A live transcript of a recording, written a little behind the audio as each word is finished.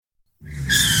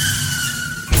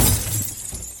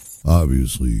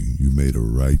Obviously, you made a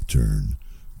right turn,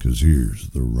 because here's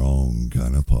the wrong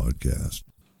kind of podcast.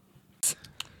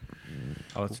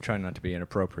 I was trying not to be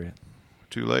inappropriate.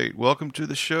 Too late. Welcome to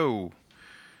the show.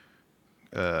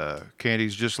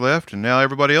 Candy's just left, and now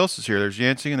everybody else is here. There's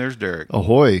Yancey and there's Derek.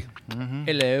 Ahoy. Mm-hmm.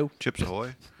 Hello. Chips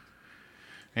ahoy.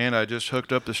 And I just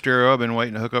hooked up the stereo. I've been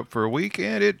waiting to hook up for a week,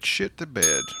 and it shit the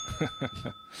bed.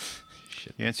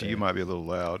 Yancey, you might be a little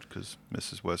loud because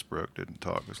Mrs. Westbrook didn't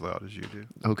talk as loud as you do.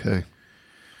 Okay.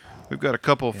 We've got a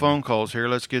couple of phone calls here.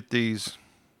 Let's get these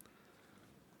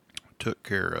took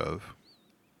care of.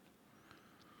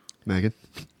 Megan?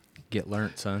 Get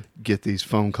learnt, son. Get these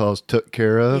phone calls took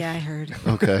care of? Yeah, I heard.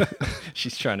 Okay.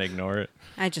 She's trying to ignore it.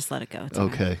 I just let it go. It's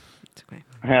Okay. It's okay.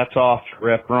 Hats off,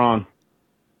 Rep Ron.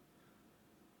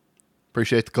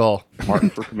 Appreciate the call. Martin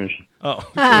for commission. Oh.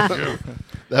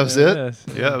 That was it? Yes.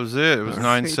 Yeah, that was it. It was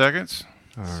 9 Sweet. seconds.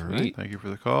 All Sweet. right. Thank you for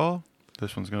the call.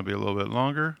 This one's going to be a little bit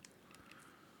longer.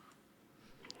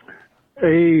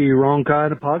 Hey, wrong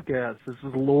kind of podcast. This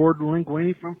is Lord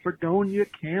Linguini from Fredonia,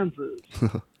 Kansas.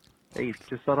 Hey,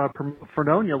 just thought I'd promote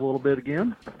Fredonia a little bit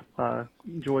again.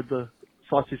 Enjoyed the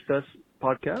Sausage Fest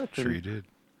podcast Sure and you did.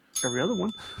 every other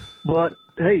one. But,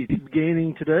 hey,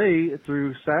 beginning today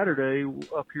through Saturday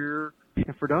up here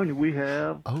in Fredonia, we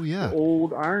have Oh, yeah.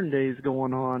 old Iron Days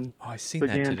going on. Oh, I seen that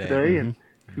Began today. today. And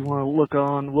if you want to look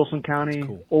on Wilson County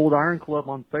Cool. Old Iron Club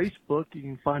on Facebook, you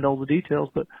can find all the details.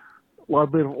 But a lot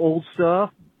of bit of old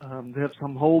stuff. They have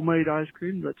some homemade ice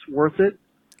cream that's worth it.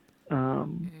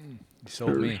 You sold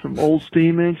There's me. some old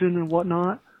steam engine and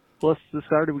whatnot. Plus, this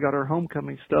Saturday we got our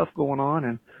homecoming stuff going on,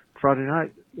 and Friday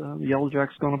night Yellow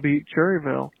Jack's going to beat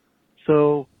Cherryville.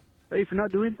 So, hey, if you're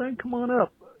not doing anything, come on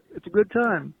up. It's a good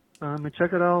time. And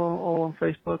check it out all on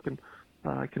Facebook, and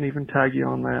I can even tag you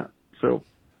on that. So,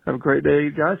 have a great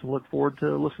day, guys, and look forward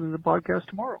to listening to the podcast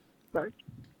tomorrow. Bye.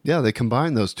 Yeah, they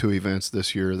combined those two events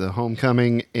this year, the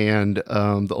homecoming and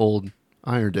the old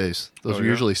Iron Days. Those are yeah?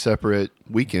 usually separate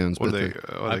weekends. What but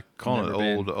are they calling it?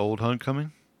 never been. Old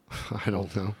homecoming? I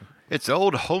don't know. It's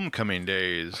old homecoming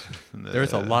days.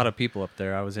 There's a lot of people up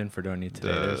there. I was in Fredonia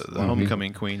today. The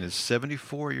homecoming queen is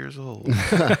 74 years old.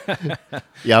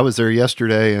 Yeah, I was there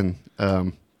yesterday,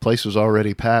 and place was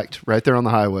already packed right there on the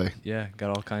highway. Yeah,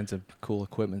 got all kinds of cool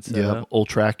equipment set Yeah, up. old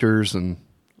tractors and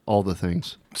all the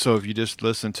things. So if you just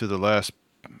listened to the last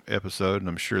episode, and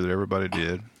I'm sure that everybody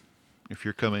did, if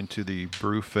you're coming to the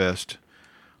Brewfest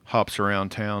Hops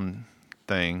Around Town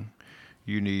thing,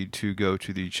 you need to go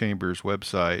to the Chamber's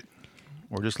website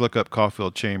or just look up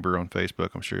Caulfield Chamber on Facebook.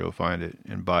 I'm sure you'll find it,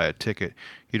 and buy a ticket.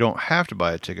 You don't have to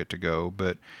buy a ticket to go,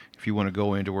 but if you want to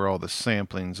go into where all the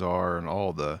samplings are and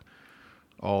all the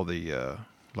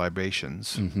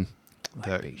libations,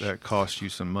 that costs you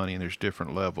some money, and there's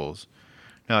different levels.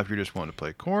 Now, if you're just wanting to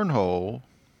play cornhole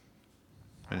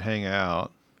and hang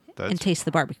out, that's And taste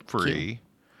the barbecue. free.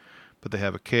 But they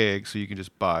have a keg, so you can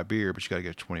just buy beer, but you got to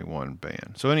get a 21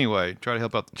 band. So anyway, try to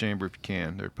help out the chamber if you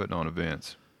can. They're putting on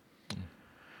events.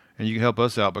 And you can help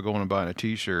us out by going and buying a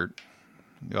T-shirt.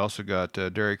 You also got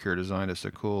Derek here designed us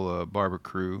a cool Barber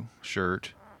Crew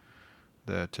shirt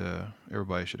that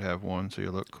everybody should have one, so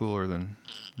you look cooler than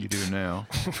you do now.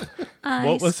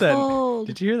 What was that?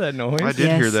 Did you hear that noise? I did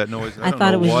Yes. hear that noise. I I don't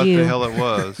thought know it was what you. the hell it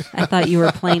was. I thought you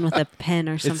were playing with a pen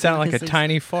or something. It sounded like a because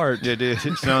tiny fart. It did.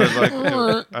 It sounded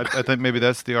like I think maybe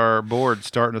that's our board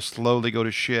starting to slowly go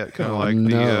to shit, kind of like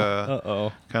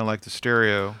Uh-oh. kind of like the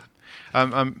stereo.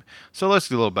 So let's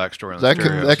do a little backstory on Does the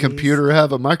stereo. that computer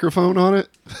have a microphone on it?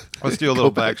 Let's do a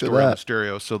little back to backstory on the that.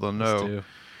 stereo so they'll know. do.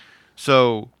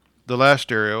 So the last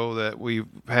stereo that we've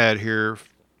had here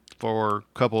for a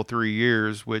couple, 3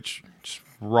 years, which just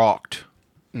rocked.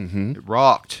 Mm-hmm. It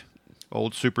rocked.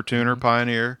 Old Super Tuner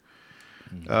Pioneer.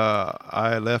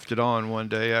 I left it on one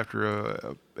day after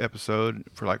a episode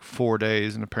for like 4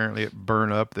 days, and apparently it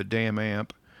burned up the damn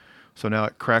amp. So now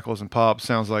it crackles and pops.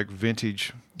 Sounds like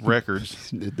vintage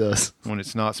records It does. when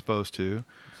it's not supposed to.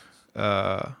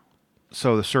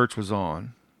 So the search was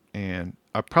on, and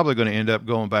I'm probably going to end up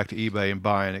going back to eBay and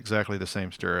buying exactly the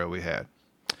same stereo we had.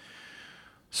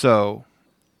 So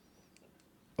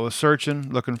I was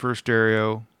searching, looking for a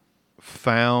stereo,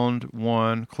 found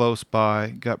one close by,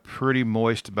 got pretty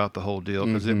moist about the whole deal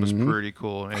because it was pretty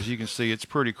cool. And as you can see, it's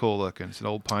pretty cool looking. It's an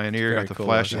old Pioneer, Very got the cool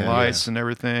flashing looking. lights and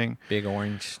everything. Big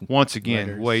orange. Once again,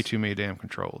 letters. way too many damn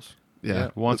controls.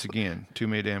 Yeah. Once again, too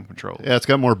many damn controls. Yeah, it's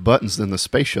got more buttons than the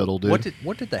space shuttle, dude.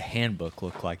 What did the handbook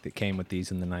look like that came with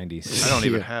these in the 90s? I don't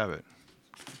even Yeah. have it.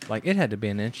 Like, it had to be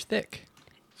an inch thick.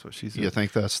 So she's You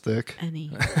think that's thick?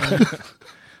 Any.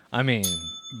 I mean,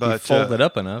 But, you fold it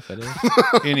up enough, it is.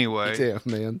 anyway. Damn,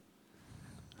 man.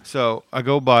 So I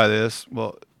go buy this.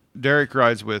 Well, Derek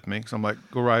rides with me. So I'm like,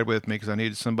 go ride with me because I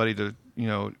needed somebody to,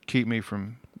 keep me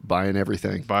from Buying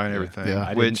everything. buying everything. Yeah.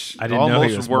 I Which didn't know he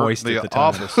almost was worked moist the at the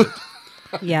time. opposite.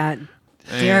 Yeah.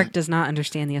 Derek does not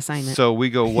understand the assignment. So we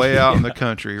go way out in the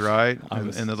country, right? I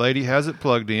was- And the lady has it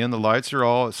plugged in. The lights are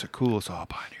all, it's cool. It's all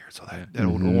pioneer. So that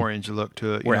old orange look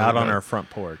to it. We're out on our front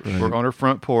porch. We're on her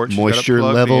front porch. She's got it Moisture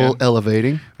plugged level in.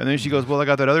 elevating. And then she goes, well, I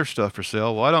got that other stuff for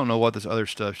sale. Well, I don't know what this other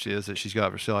stuff is that she's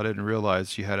got for sale. I didn't realize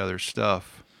she had other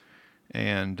stuff.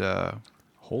 And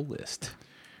Whole list.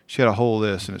 she had a whole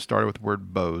list, and it started with the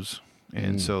word Bose.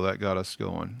 And so that got us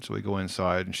going. So we go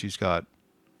inside, and she's got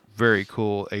very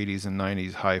cool 80s and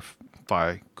 90s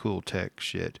hi-fi cool tech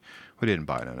shit. We didn't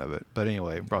buy none of it. But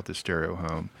anyway, brought the stereo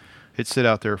home. It sit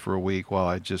out there for a week while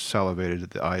I just salivated at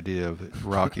the idea of it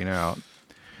rocking out.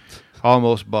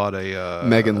 Almost bought a...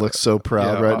 Megan looks so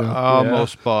proud right now. I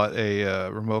almost bought a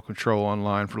remote control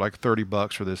online for like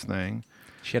 $30 for this thing.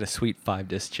 She had a sweet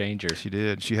 5-disc changer. She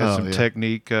did. She had some yeah.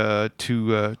 Technique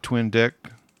two twin deck.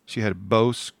 She had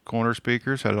Bose corner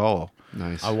speakers, had it all.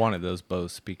 Nice. I wanted those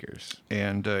Bose speakers.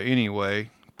 And anyway,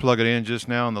 plug it in just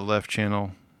now, and the left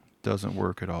channel doesn't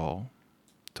work at all.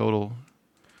 Total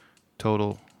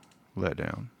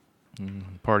letdown.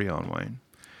 Party on, Wayne.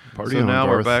 Party So on, now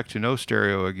we're Garth. back to no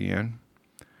stereo again,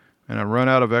 and I run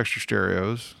out of extra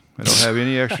stereos. I don't have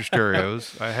any extra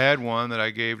stereos. I had one that I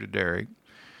gave to Derek,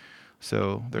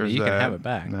 so there's you that. can have it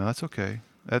back. No, that's okay.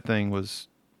 That thing was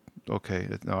okay.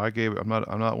 No, I gave it. I'm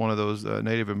not one of those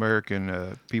Native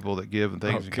American people that give and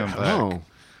things and come back. Oh,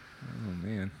 Oh,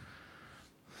 man.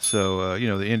 So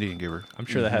the Indian giver. I'm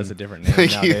sure that has a different name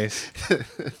Thank you. nowadays.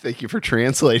 thank you for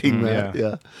translating that. yeah.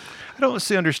 Yeah. I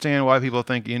don't understand why people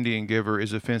think Indian giver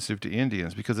is offensive to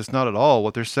Indians, because it's not at all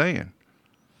what they're saying.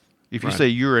 If you Right. say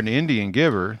you're an Indian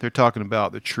giver, they're talking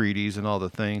about the treaties and all the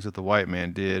things that the white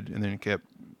man did and then kept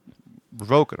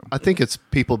revoking them. I think it's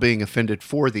people being offended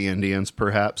for the Indians,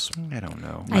 perhaps. I don't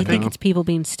know. I think it's people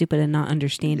being stupid and not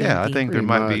understanding. Yeah, I the- think there Pretty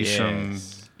might be much. some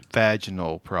Yes.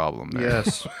 vaginal problem there.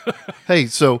 Yes. Hey,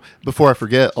 so before I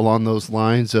forget, along those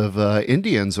lines of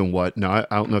Indians and whatnot,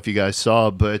 I don't know if you guys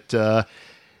saw, but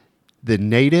the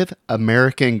Native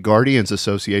American Guardians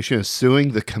Association is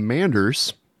suing the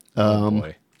Commanders Oh,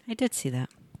 boy. I did see that.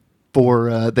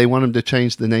 for they want them to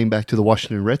change the name back to the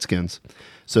Washington Redskins.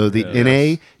 So the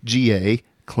NAGA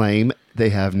claim they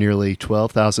have nearly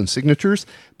 12,000 signatures.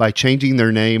 By changing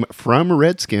their name from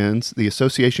Redskins, the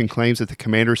association claims that the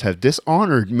Commanders have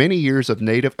dishonored many years of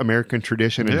Native American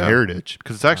tradition and Yeah. heritage.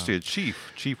 Because it's actually a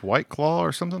Chief White Claw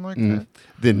or something like that.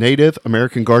 The Native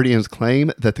American Guardians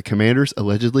claim that the Commanders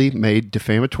allegedly made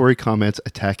defamatory comments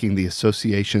attacking the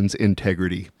association's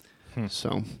integrity.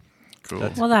 So, Cool.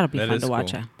 Well, that'll be That fun is to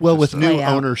watch. cool. well, with new play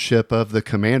out. ownership of the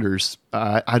Commanders,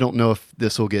 I don't know if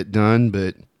this will get done,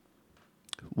 but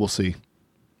we'll see.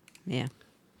 Yeah.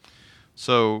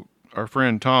 So our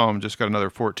friend Tom just got another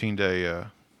 14-day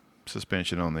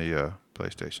suspension on the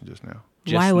PlayStation just now.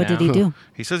 Just Why? What did he now? do?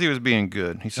 He says he was being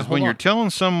good. He says hold when you're on. telling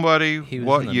somebody He was in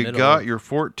what the you middle got, of- your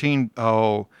 14.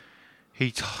 Oh,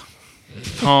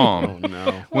 Tom.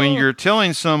 No. When you're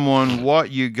telling someone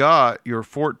what you got your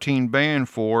 14 banned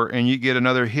for, and you get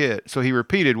another hit. So he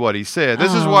repeated what he said.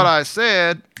 This is what I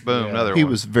said. Boom, Yeah. another He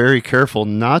one. was very careful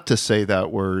not to say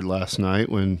that word last night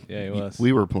when Yeah, he was.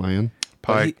 we were playing.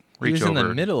 But Pike, he reach was over. in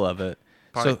the middle of it.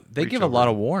 So Pike, they reach give a over. lot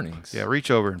of warnings. Yeah, reach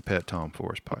over and pet Tom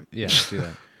for us, Pike. Yeah, let's do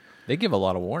that. They give a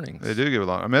lot of warnings. They do give a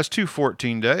lot. I mean, that's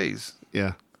 14 days.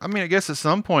 Yeah, I mean, I guess at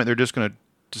some point they're just going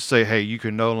to say, hey, you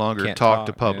can no longer Can't talk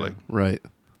to talk, public, right.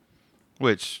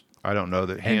 which I don't know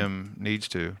that him needs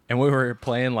to. And we were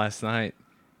playing last night.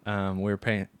 We were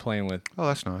playing with Oh,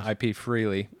 that's nice. IP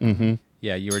freely. Mm-hmm.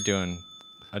 Yeah, you were doing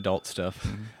adult stuff.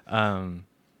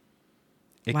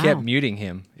 It Wow. kept muting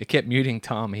him. It kept muting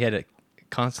Tom. He had to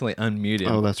constantly unmute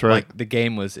him. Oh, that's right. Like the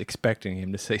game was expecting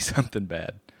him to say something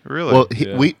bad. Really? Well,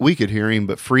 Yeah. we could hear him,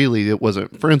 but Freely it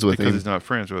wasn't friends with because him. he's not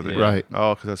friends with it. Yeah. Right.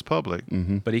 Oh, because that's public.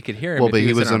 But he could hear him Well, if but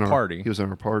he was in our our party. He was in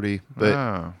our party, but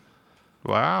Oh.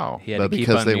 Wow. He had but to keep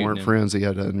because they unmuting weren't him. friends, he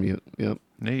had to unmute. Yep,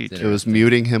 Neat. it was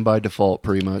muting him by default,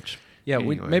 pretty much. Yeah,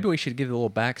 Anyway. maybe we should give a little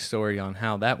backstory on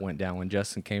how that went down when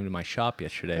Justin came to my shop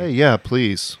yesterday. Hey, yeah,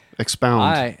 please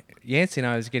expound. Yancey and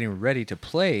I was getting ready to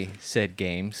play said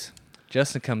games.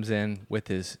 Justin comes in with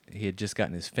he had just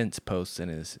gotten his fence posts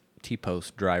and his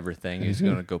T-post driver thing. He was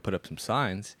going to go put up some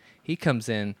signs. He comes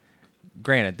in,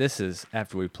 granted, this is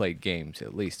after we played games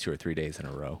at least 2 or 3 days in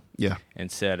a row, Yeah,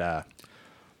 and said,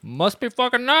 must be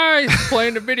fucking nice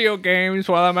playing the video games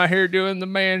while I'm out here doing the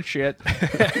man shit.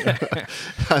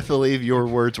 I believe your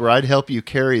words were, "I'd help you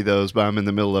carry those, but I'm in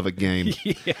the middle of a game."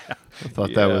 Yeah. I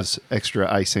thought that was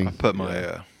extra icing. Put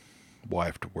my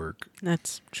wife to work.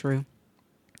 That's true.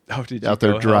 Oh, did you Out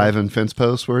there go driving fence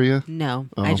posts, were you? No,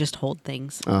 Oh. I just hold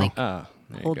things. Oh. Like Oh,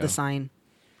 there you hold go. the sign.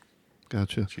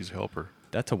 Gotcha. She's a helper.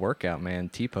 That's a workout, man.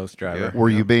 T-post driver. Yeah. Were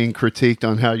you being critiqued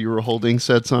on how you were holding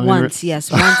said sign? Once, yes.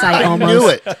 Once I almost. knew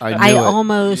it. I knew it.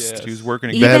 almost. She was working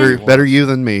Even- against me Better once. you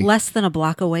than me. Less than a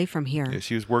block away from here. Yeah,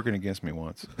 she was working against me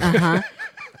once.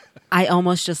 I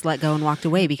almost just let go and walked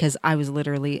away because I was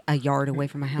literally a yard away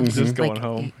from my house. Just going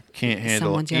home. Can't handle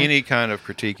someone's yard. any kind of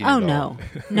critiquing Oh at all.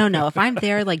 no. If I'm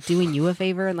there like doing you a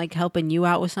favor and like helping you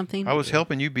out with something, I was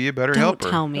helping you be a better don't helper.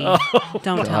 tell me.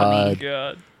 Don't tell me.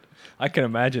 God. I can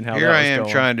imagine how Here that I was am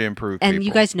going. trying to improve And people.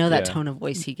 you guys know that Yeah. tone of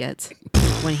voice he gets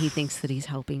when he thinks that he's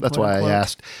helping. That's quote why I unquote.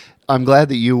 asked. I'm glad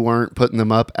that you weren't putting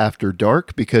them up after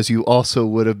dark because you also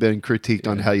would have been critiqued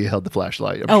on how you held the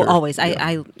flashlight. I'm Oh, sure. always.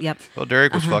 I yep. Well,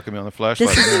 Derek was fucking me on the flashlight.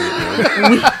 This is-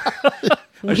 earlier.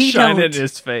 We Shine don't. in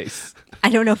his face. I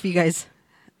don't know if you guys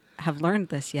have learned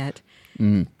this yet.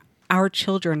 Mm. Our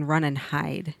children run and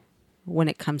hide when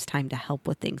it comes time to help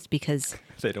with things because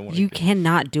They don't want you to.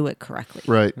 cannot do it correctly.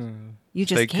 Right. You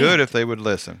just They can't. could if they would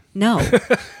listen. No,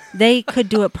 they could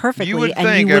do it perfectly, You would and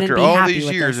think you wouldn't after be all happy these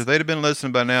with years, us. if they'd have been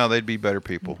listening by now, they'd be better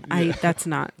people. That's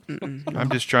not. Mm-mm.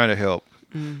 I'm just trying to help.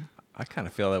 I kind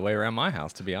of feel that way around my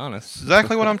house, to be honest.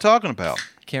 Exactly what I'm talking about.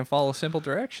 You can't follow simple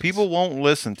directions. People won't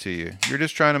listen to you. You're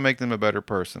just trying to make them a better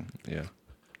person. Yeah.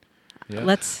 Yeah.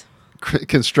 Let's.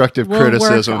 Constructive We'll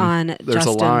criticism. work on There's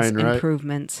Justin's a line, right?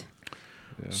 improvements.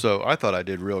 So I thought I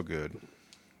did real good.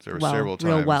 There were Well, several real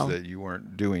times well. that you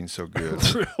weren't doing so good.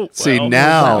 See, Well,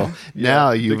 now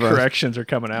the you've corrections are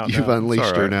coming out you've now. unleashed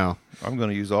It's all her right. now. I'm going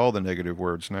to use all the negative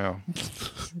words now.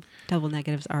 Double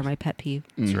negatives are my pet peeve,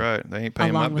 That's right. They ain't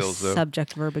paying my along with bills, though.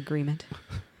 subject verb agreement.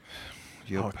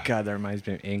 Yep. Oh, God, that reminds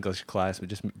me of English class. It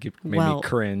just made Well- me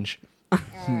cringe.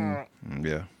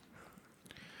 Yeah.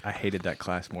 I hated that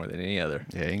class more than any other.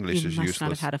 Yeah, English You is must useless. not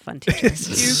have had a fun teacher. It's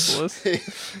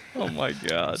useless. Oh, my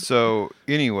God. So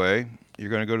anyway, you're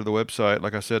going to go to the website.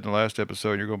 Like I said in the last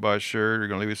episode, you're going to buy a shirt. You're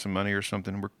going to leave us some money or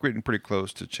something. We're getting pretty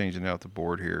close to changing out the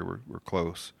board here. We're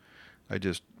close. I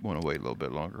just want to wait a little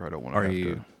bit longer. I don't want to Are have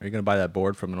you going to buy that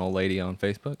board from an old lady on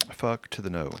Facebook? to fuck to the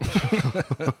no.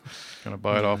 Going to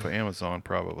buy it off of Amazon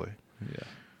probably, Yeah.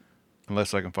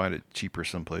 unless I can find it cheaper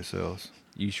someplace else.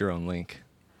 Use your own link.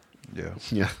 Yeah.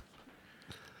 Yeah.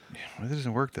 Well, it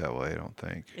doesn't work that way, I don't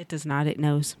think. It does not. It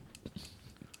knows.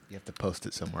 You have to post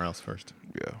it somewhere else first.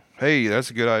 Yeah. Hey, that's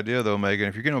a good idea, though, Megan.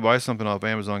 If you're going to buy something off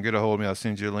Amazon, get a hold of me. I'll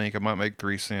send you a link. I might make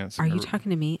 3 cents. Are you talking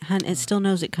to me, hun? It still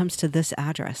knows it comes to this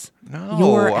address. No,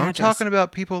 Your I'm address. talking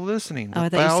about people listening. Oh, I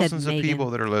The thought you said thousands of Megan. people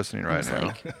that are listening I right was now.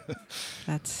 like,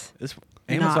 that's This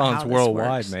Not Amazon's how this worldwide,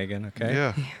 works. Megan. Okay.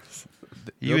 Yeah.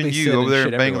 They'll Even be you sending over there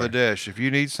in shit everywhere. Bangladesh, if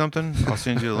you need something, I'll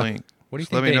send you a link. What do you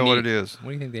Just think let me they know need? what it is. What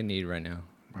do you think they need right now?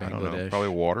 I don't know. Bangladesh? Probably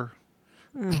water.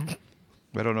 Mm.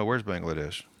 I don't know. Where's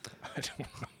Bangladesh? I don't know.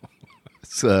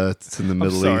 It's in the I'm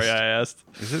Middle sorry, East. I asked.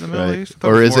 Is it the Middle Right. East? I thought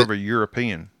Or it was is more it- of a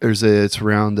European? It's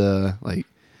around like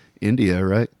India,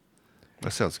 right?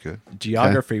 That sounds good.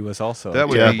 Geography was also That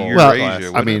would Yeah. be terrible Well, Eurasia. class.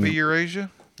 Wouldn't I it mean- be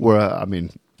Eurasia? Where I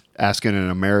mean, asking an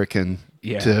American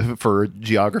Yeah. for a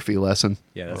geography lesson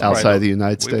Yeah, that's outside probably of the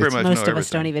United we pretty States. much most know of us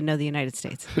don't everything. even know the United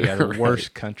States. Yeah, the Right.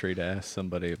 worst country to ask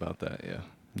somebody about that. Yeah.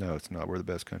 No, it's not. We're the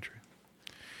best country.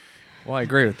 Well, I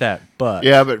agree with that, but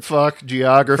Yeah, but fuck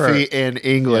geography For- and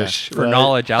English. for right?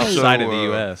 knowledge outside of the So,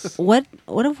 U.S.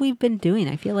 What have we been doing?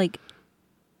 I feel like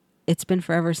it's been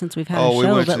forever since we've had Oh, a we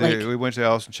show, went but to like, we went to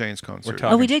Alice in Chains concert.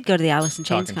 talking- oh, we did go to the Alice in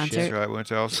Chains talking shit. That's concert. right. Went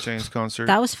to Alice in Chains concert.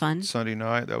 That was fun. Sunday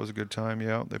night. That was a good time.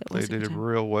 Yeah, they was a did good it time.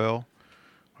 real well.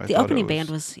 I The thought opening it band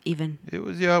was even. It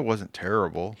was yeah. It wasn't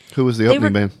terrible. Who was the They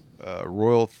opening were- band?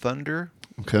 Royal Thunder.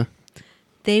 Okay.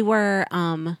 They were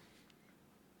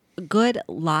good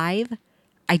live.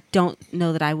 I don't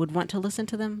know that I would want to listen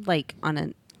to them like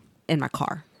in my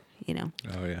car, you know.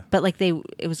 Oh yeah. But like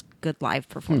it was good live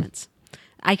performance.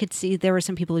 I could see there were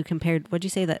some people who compared. What'd you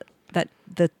say that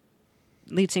the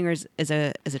lead singer is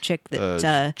a chick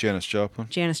that Janis Joplin.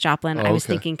 Janis Joplin. Oh, I was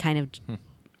okay. thinking kind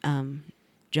of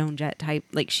Joan Jett type.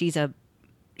 Like she's a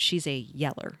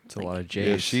yeller. It's a Like, lot of J's.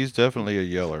 Yeah, she's definitely a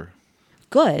yeller.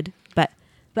 good,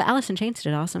 but Alice in Chains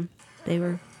did awesome. They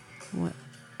were. What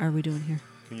are we doing here?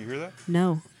 Can you hear that?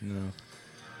 No, no,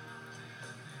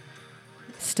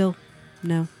 still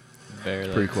no.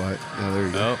 barely. Pretty quiet. Yeah, there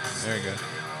you go. Oh, there you go.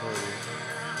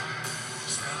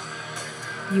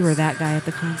 You were that guy at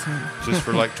the concert. Just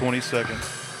for like 20 seconds.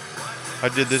 I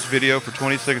did this video for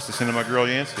 20 seconds to send to my girl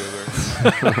Yancy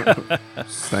over there.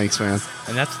 Thanks, man.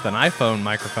 And that's an iPhone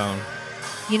microphone.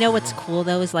 You know what's cool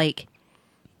though is like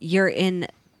you're in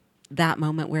that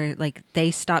moment where like they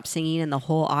stop singing and the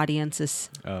whole audience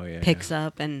picks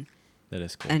up and that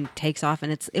is cool. and takes off,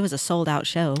 and it was a sold out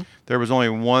show. There was only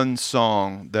one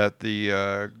song that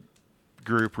the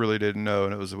group really didn't know,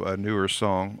 and it was a newer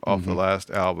song off the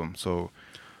last album. So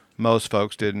most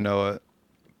folks didn't know it.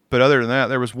 But other than that,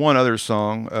 there was one other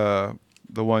song,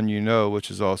 the one you know, which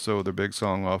is also the big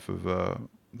song off of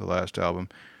the last album.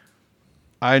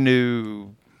 I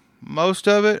knew most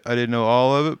of it. I didn't know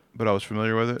all of it, but I was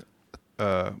familiar with it.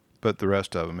 But the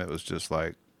rest of them, it was just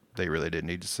like they really didn't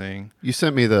need to sing. You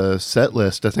sent me the set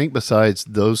list. I think besides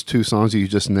those two songs you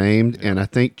just named, and I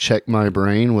think Check My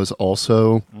Brain was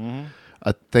also,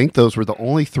 I think those were the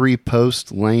only three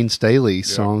post Lane Staley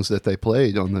songs that they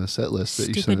played on the set list that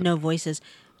you Stupid sent. no voices.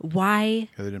 Why? Yeah,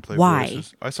 they didn't play Why?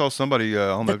 voices. I saw somebody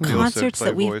on The the deal said concerts play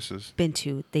that we've voices. been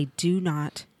to, they do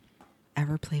not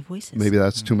ever play voices. Maybe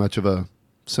that's too much of a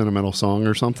sentimental song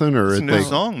or something, or It's a it- new they,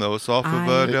 song though. It's off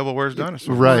of Devil Wears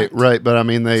Dinosaur. right, right. But I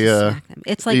mean, they To smack them.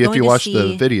 It's like if going you to watch see,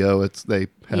 the video, it's they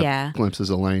have Yeah. glimpses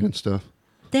of Lane and stuff.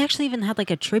 They actually even had like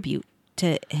a tribute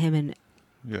to him, and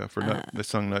Yeah, for they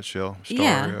sung Nutshell.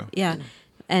 Star, yeah,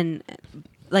 and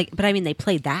like, but I mean, they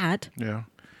played that. Yeah,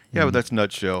 but that's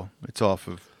Nutshell. It's off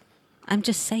of I'm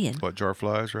just saying, what, Jar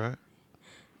Flies, right?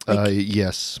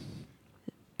 Yes.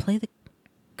 play the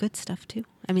good stuff too.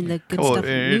 I mean, the good Well, stuff,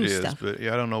 it new is, stuff. but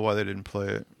yeah, I don't know why they didn't play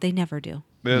it. They never do.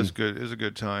 But it was good. It was a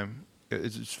good time.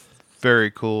 It's just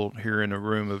very cool here in a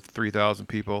room of 3,000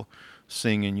 people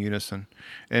sing in unison.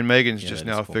 And Megan's just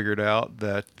that is now cool. figured out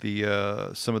that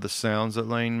the some of the sounds that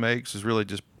Lane makes is really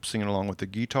just singing along with the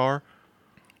guitar.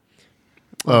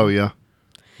 Oh yeah.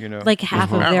 You know, Like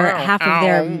half of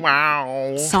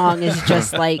their song is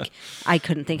just like, I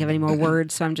couldn't think of any more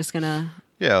words, so I'm just gonna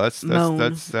yeah, that's moan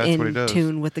that's in what he does.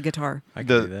 tune with the guitar. I can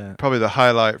do that. Probably the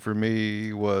highlight for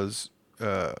me was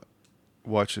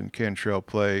watching Cantrell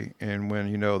play, and when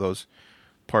you know those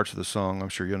parts of the song, I'm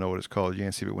sure you'll know what it's called,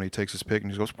 Yancey, but when he takes his pick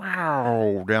and he goes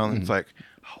wow down, it's like,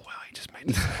 oh wow, he just made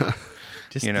this.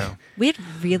 Just, You know, We had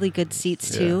really good seats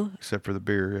too, except for the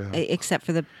beer. Yeah, except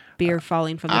for the beer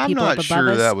falling from the I'm people not up above sure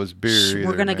us. that was beer. We're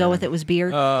either, gonna go man. with it was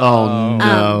beer. Oh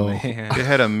no. man. It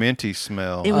had a minty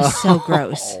smell. It was so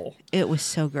gross. It was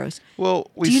so gross.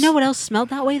 Well, Do you know what else smelled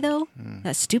that way though?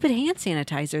 That stupid hand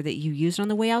sanitizer that you used on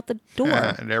the way out the door.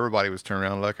 And everybody was turning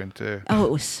around looking too. Oh,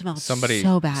 it was smelled Somebody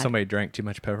so bad. Somebody drank too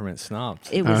much peppermint schnapps.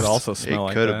 It was- also It smell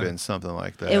like could that. have been something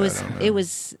like that. it I was. don't know. It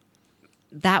was.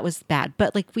 That was bad.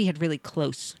 But like we had really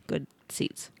close, good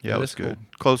seats. Yeah, That it is was good.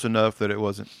 Close enough that it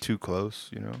wasn't too close.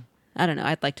 You know, I don't know.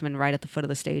 I'd like to have been right at the foot of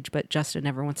the stage, but Justin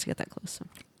never wants to get that close. So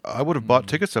I would have bought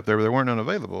tickets up there, but there weren't none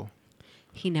available.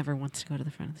 he never wants to go to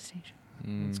the front of the stage.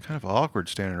 It's kind of awkward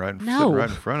standing sitting No. right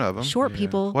in front of them. Short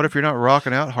people. What if you're not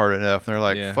rocking out hard enough? And they're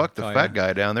like, Yeah. "Fuck the Oh, fat yeah.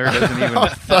 guy down there doesn't even." I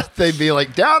thought they'd be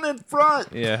like down in front.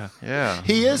 Yeah. Yeah,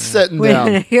 He is sitting Wait a down.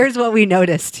 minute. Here's what we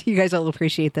noticed. You guys will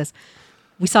appreciate this.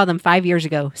 We saw them 5 years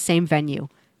ago. Same venue.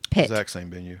 Pit. exact same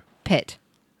venue. Pit.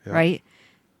 Yeah. Right?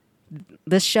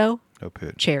 This show, No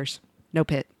pit. chairs. No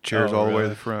pit. Chairs Oh, all the way to really?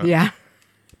 the front. Yeah.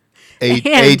 And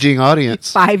Aging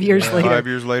audience. 5 years Yeah, later. 5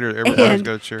 years later, everybody's And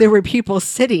got a chair. there were people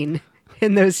sitting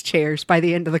in those chairs by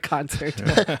the end of the concert.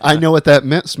 I know what that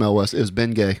mint smell was. It was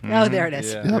Bengay. Oh, there it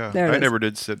is. Yeah. Yeah. There it I is. never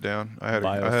did sit down. I had a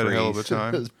hell of a Biofreeze.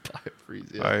 time. It was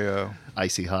biofreeze, yeah. I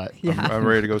Icy hot. Yeah. I'm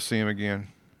ready to go see him again.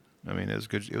 I mean, it was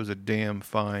good. It was a damn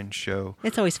fine show,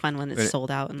 It's always fun when it's And it-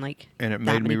 sold out and like and it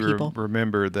that made me many people.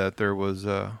 remember that there was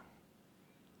a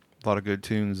lot of good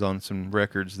tunes on some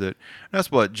records. That's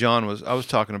what John was. I was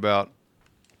talking about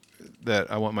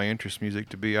that I want my interest music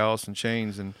to be Alice in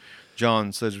Chains, and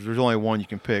John says there's only one you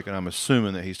can pick, and I'm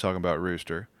assuming that he's talking about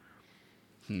Rooster.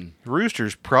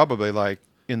 Rooster's probably like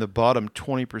in the bottom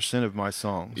 20% of my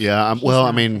songs. Yeah. He's Well, I not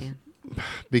a mean, fan.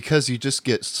 because you just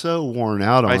get so worn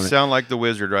out on I it. sound like the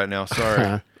wizard right now.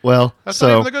 Sorry. Well, That's not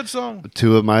so even a good song.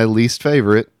 two of my least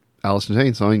favorite Alice in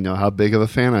Chains songs. You know how big of a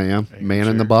fan I am. Man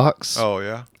in the sure. Box Oh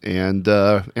yeah. and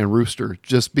Rooster,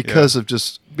 just because of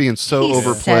just being so He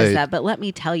overplayed. says that, but let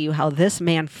me tell you how this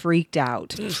man freaked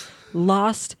out.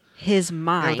 Lost his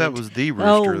mind. that was the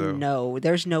Rooster, Oh, though. no.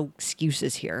 There's no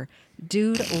excuses here.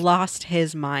 Dude lost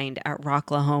his mind at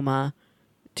Rocklahoma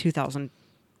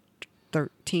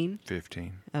 2013.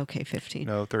 15. Okay, 15.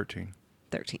 No, 13.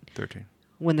 13. 13.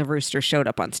 When the Rooster showed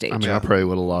up on stage. I mean, I probably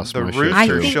would have lost The my Rooster shit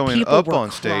too. think showing people up were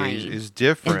on stage crying is in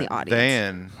different the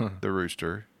audience. than the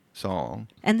Rooster song.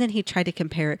 And then he tried to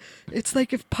compare it. It's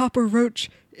like if Papa Roach,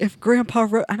 if Grandpa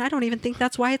Roach, and I don't even think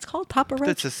that's why it's called Papa Roach.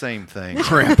 That's the same thing. If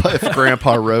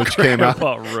Grandpa Roach came out.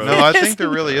 No, I think there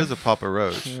really is a Papa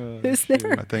Roach. Is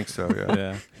there? I think so, yeah.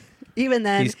 Yeah. Even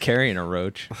then, He's carrying a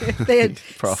roach. if they had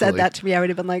Probably. said that to me, I would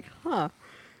have been like, huh.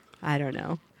 I don't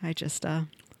know. I just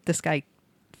this guy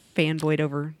fanboyed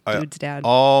over dude's dad.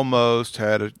 Almost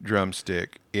had a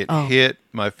drumstick. It hit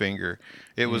my finger.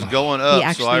 It was going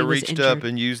up, so I reached up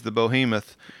and used the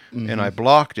behemoth, and I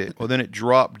blocked it. Well, then it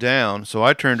dropped down, so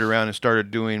I turned around and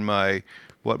started doing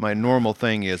what my normal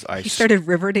thing is. He started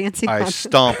river dancing. I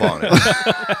stomp on it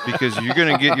because you're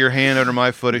going to get your hand under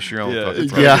my foot. It's your own fucking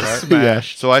problem, right?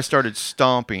 Smash. So I started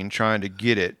stomping, trying to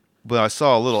get it. But I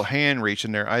saw a little hand reach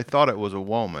in there. I thought it was a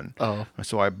woman. Oh.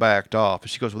 So I backed off. And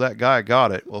she goes, well, that guy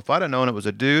got it. Well, if I'd have known it was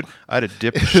a dude, I'd have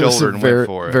dipped the shoulder and went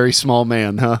for it. Very small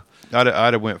man, huh?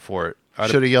 I'd have went for it.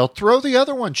 Should have yelled, throw the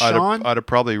other one, Sean. I'd have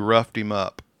probably roughed him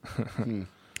up.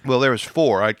 Well, there was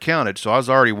 4. I'd counted, so I was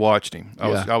already watching him.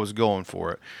 I was going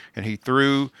for it. And he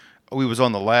threw. We was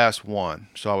on the last one.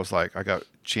 So I was like, I got a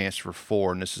chance for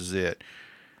 4, and this is it.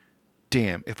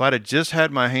 Damn, if I'd have just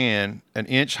had my hand an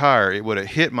inch higher, it would have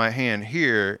hit my hand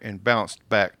here and bounced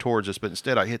back towards us. But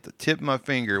instead, I hit the tip of my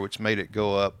finger, which made it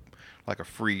go up like a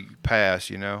free pass,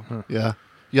 you know? Huh. Yeah.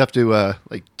 You have to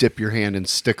dip your hand and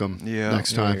stick them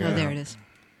next time. Oh, there it is.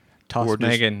 Toss or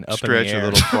Megan up stretch in the air.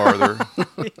 a little farther.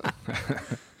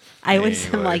 I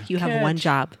always am like, you have one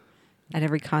job. At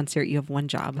every concert, you have one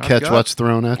job. Catch what's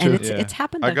thrown at you. And it's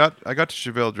happened. I got the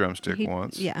Chevelle drumstick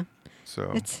once. Yeah.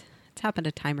 So it's happened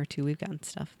a time or two. We've gotten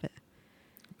stuff, but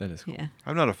that is cool. Yeah.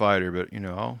 I'm not a fighter, but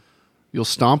you'll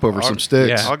stomp over some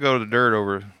sticks. I'll go to the dirt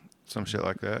over some shit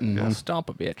like that. Mm-hmm. Yeah. Stomp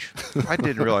a bitch. I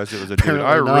didn't realize it was a dude.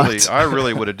 I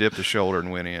really would have dipped the shoulder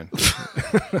and went in.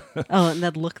 Oh, and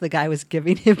that look the guy was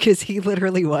giving him because he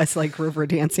literally was like river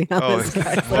dancing on this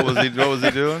guy. What was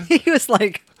he doing? He was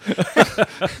like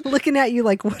looking at you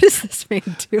like, what is this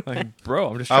man doing? Like,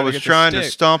 bro, I'm just. I was trying to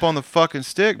stomp on the fucking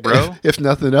stick, bro. If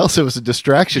nothing else, it was a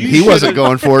distraction. He wasn't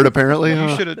going for it, apparently.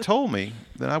 You should have told me.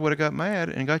 Then I would have got mad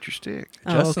and got your stick.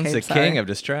 Justin's the king of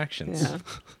distractions.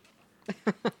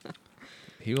 Yeah.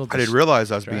 I didn't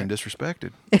realize I was being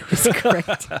disrespected. It was great.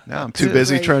 Now I'm too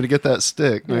busy trying to get that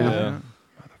stick. Yeah.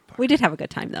 We did have a good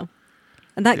time though,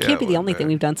 and that can't be the only thing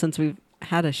we've done since we've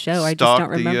had a show. I just don't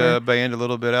remember. The band a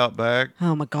little bit out back.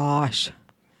 Oh my gosh.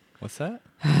 What's that?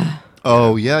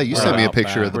 Oh yeah, you sent me a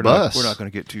picture of the bus. We're not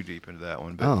going to get too deep into that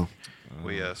one, but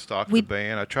we stalked the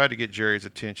band. I tried to get Jerry's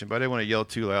attention, but I didn't want to yell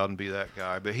too loud and be that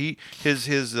guy. But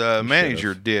his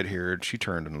manager did hear it. She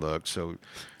turned and looked. So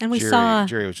and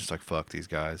Jerry was just like, "Fuck these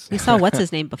guys." We saw what's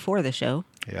his name before the show.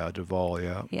 Yeah, Duvall.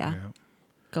 Yeah.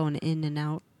 Going in and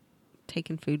out,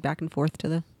 taking food back and forth to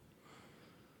the.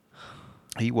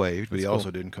 He waved, but he also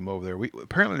didn't come over there.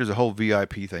 Apparently there's a whole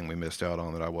VIP thing we missed out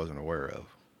on that I wasn't aware of.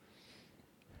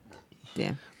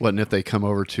 Yeah. What if they come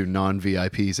over to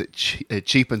non-VIPs? It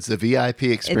cheapens the VIP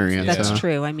experience. That's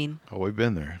true. I mean. Oh, we've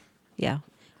been there. Yeah.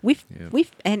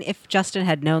 And if Justin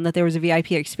had known that there was a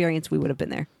VIP experience, we would have been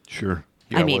there. Sure.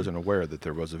 Yeah, I wasn't aware that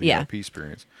there was a VIP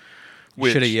experience.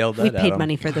 We should have yelled that we at paid him.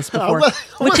 money for this before,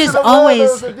 which is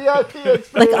always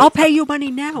like, I'll pay you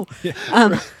money now.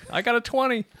 I got a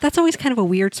 20. That's always kind of a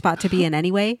weird spot to be in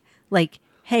anyway. Like,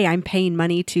 hey, I'm paying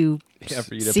money to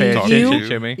for you to see pay attention you.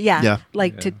 to me. Yeah.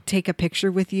 To take a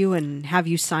picture with you and have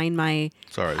you sign my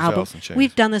album.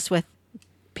 We've done this with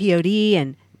POD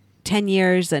and 10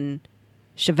 Years and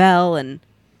Chevelle and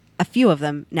a few of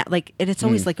them now. Like, it's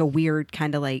always like a weird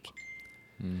kind of like.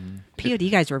 POD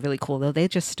guys were really cool though. They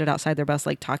just stood outside their bus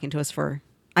like talking to us for.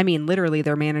 I mean, literally,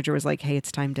 their manager was like, "Hey,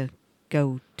 it's time to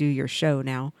go do your show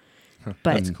now."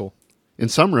 But that's cool. In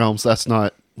some realms, that's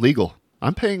not legal.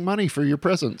 I'm paying money for your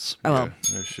presence. Oh, well,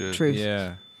 true.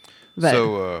 Yeah. But,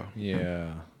 so,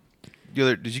 yeah.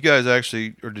 Did you guys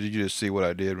actually, or did you just see what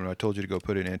I did when I told you to go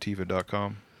put it in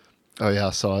Antifa.com? Oh yeah,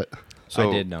 I saw it.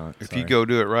 So I did not. If you go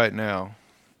do it right now,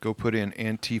 go put in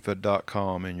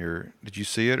Antifa.com in your. Did you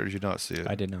see it or did you not see it?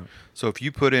 I did not. So if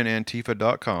you put in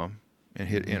Antifa.com and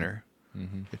hit enter,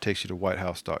 it takes you to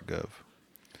whitehouse.gov.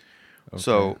 Okay.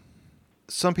 So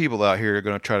some people out here are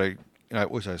going to try to, and I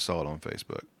wish I saw it on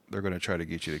Facebook, they're going to try to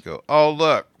get you to go, oh,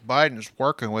 look, Biden's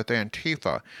working with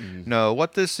Antifa. No,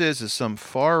 what this is some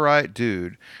far-right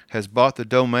dude has bought the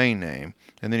domain name,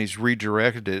 and then he's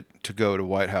redirected it to go to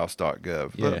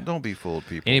whitehouse.gov. Yeah. But don't be fooled,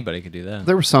 people. Anybody could do that.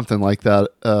 There was something like that.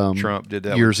 Trump did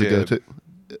that years with ago Jeb. too.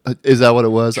 Is that what it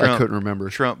was? Trump, I couldn't remember.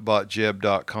 Trump bought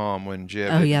Jeb.com when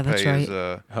Jeb didn't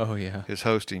pay his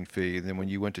hosting fee. Then when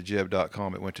you went to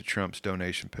Jeb.com, it went to Trump's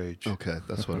donation page. Okay,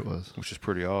 that's what it was. Which is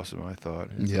pretty awesome, I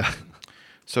thought. Yeah.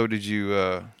 So did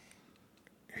you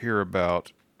hear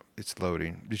about, it's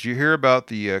loading, did you hear about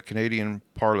the Canadian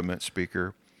Parliament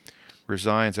speaker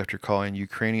resigns after calling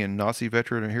Ukrainian Nazi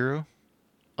veteran a hero?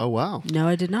 Oh, wow. No,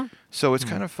 I did not. So it's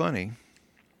kind of funny.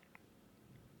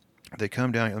 They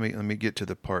come down, let me get to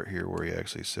the part here where he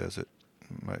actually says it.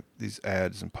 these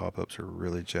ads and pop-ups are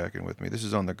really jacking with me. This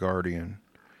is on The Guardian.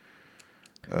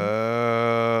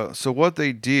 So what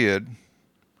they did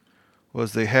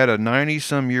was they had a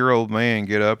 90-some-year-old man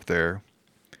get up there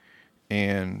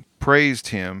and praised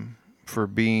him for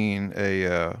being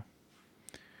a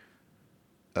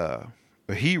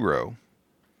hero.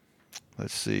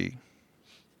 Let's see.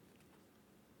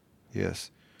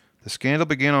 Yes. The scandal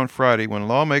began on Friday when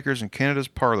lawmakers in Canada's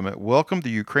parliament welcomed the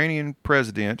Ukrainian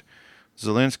president,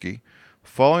 Zelensky.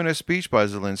 Following a speech by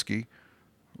Zelensky,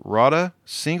 Rada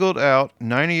singled out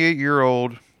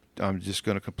 98-year-old, I'm just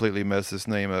going to completely mess this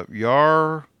name up,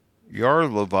 Yarlavask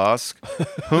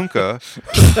Hunka,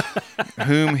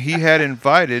 whom he had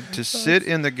invited to sit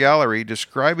in the gallery,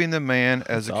 describing the man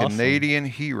as a Canadian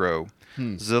hero.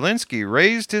 Zelensky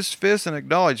raised his fist in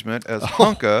acknowledgement as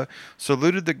Hunka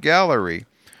saluted the gallery.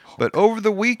 But over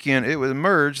the weekend, it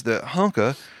emerged that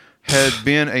Hunka had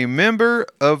been a member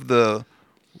of the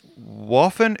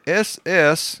Waffen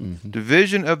SS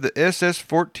division of the SS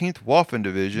 14th Waffen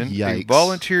Division, a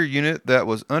volunteer unit that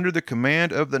was under the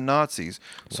command of the Nazis.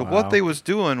 So what they was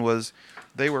doing was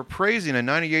they were praising a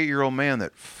 98-year-old man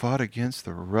that fought against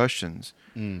the Russians.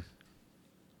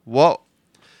 What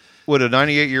would a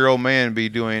 98-year-old man be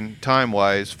doing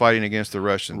time-wise fighting against the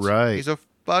Russians? Right. He's a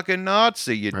fucking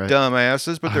Nazi, you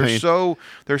dumbasses. But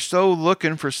they're so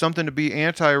looking for something to be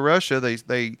anti-Russia.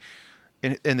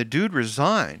 And the dude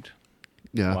resigned.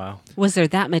 Yeah. Wow. Was there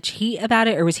that much heat about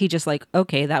it, or was he just like,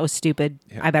 okay, that was stupid.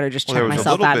 I better just check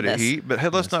myself out of this? There was a little bit of heat, but hey,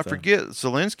 let's not forget,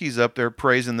 Zelensky's up there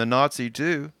praising the Nazi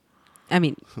too. I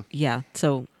mean, yeah.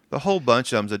 So the whole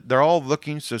bunch of them, they're all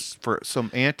looking just for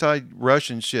some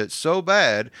anti-Russian shit so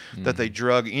bad that they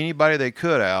drug anybody they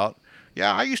could out.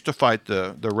 Yeah, I used to fight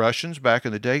the Russians back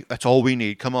in the day. That's all we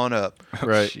need. Come on up.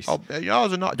 Right.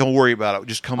 Don't worry about it.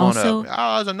 Just come on up.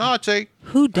 I was a Nazi.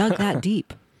 Who dug that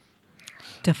deep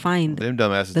to find them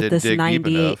dumbasses that didn't this dig deep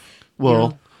enough?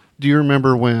 Well, do you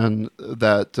remember when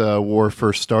that war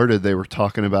first started? They were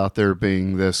talking about there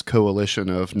being this coalition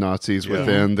of Nazis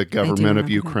within the government of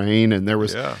Ukraine, and there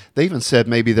was. They even said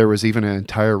maybe there was even an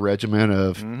entire regiment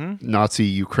of Nazi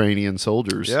Ukrainian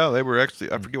soldiers. Yeah, they were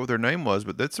actually. I forget what their name was,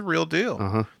 but that's a real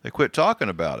deal. They quit talking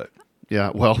about it.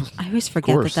 Yeah, well, I always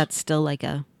forget that that's still like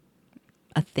a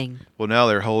thing. Well, now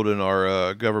they're holding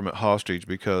our government hostage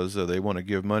because they want to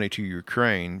give money to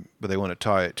Ukraine, but they want to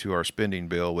tie it to our spending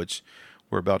bill, which.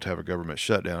 We're about to have a government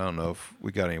shutdown. I don't know if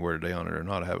we got anywhere today on it or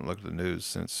not. I haven't looked at the news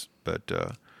since. But,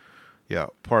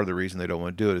 part of the reason they don't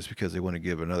want to do it is because they want to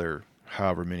give another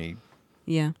however many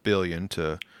billion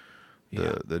to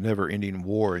the never-ending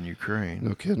war in Ukraine.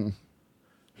 No kidding.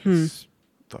 It's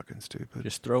fucking stupid.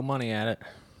 Just throw money at it.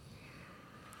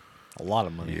 A lot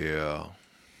of money. Yeah.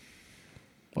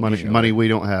 Money we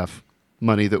don't have.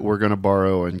 Money that we're going to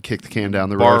borrow and kick the can down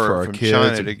the road for our from kids.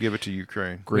 China to give it to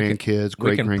Ukraine. Grandkids,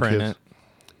 great-grandkids.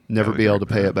 Never Yeah, be able to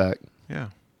pay it back. Yeah.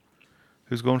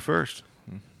 Who's going first?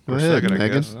 Go ahead, second, Megan. I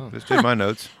guess. Just did my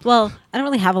notes. Well, I don't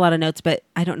really have a lot of notes, but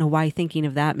I don't know why thinking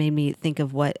of that made me think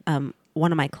of what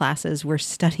one of my classes we're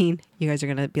studying. You guys are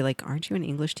going to be like, aren't you an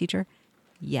English teacher?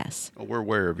 Yes. Oh, we're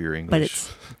aware of your English.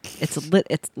 But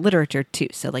it's literature too.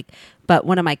 So like, but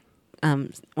one of my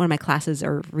classes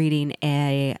are reading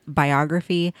a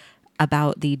biography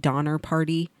about the Donner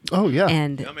Party. Oh yeah.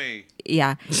 And Yummy.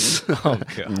 yeah. Oh,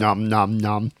 God. Nom nom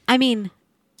nom. I mean,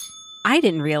 I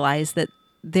didn't realize that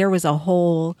there was a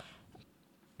whole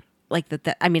like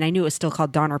that. I mean, I knew it was still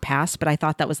called Donner Pass, but I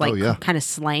thought that was like kind of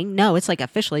slang. No, it's like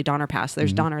officially Donner Pass.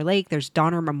 There's Donner Lake. There's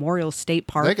Donner Memorial State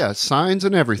Park. They got signs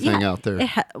and everything out there.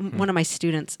 One of my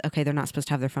students. Okay, they're not supposed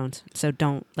to have their phones, so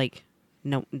don't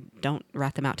don't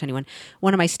rat them out to anyone.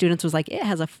 One of my students was like, it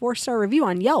has a 4-star review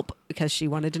on Yelp because she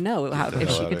wanted to know if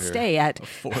she could stay at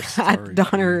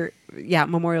Donner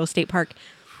Memorial State Park.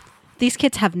 These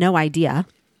kids have no idea.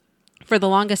 For the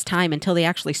longest time, until they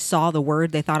actually saw the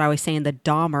word, they thought I was saying the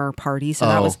Dahmer Party. So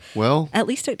that was at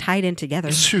least it tied in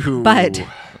together. But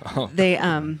they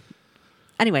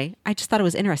anyway, I just thought it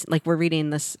was interesting. Like we're reading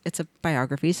this, it's a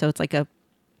biography, so it's like a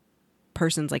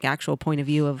person's like actual point of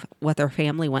view of what their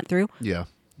family went through. Yeah.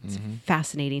 It's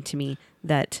fascinating to me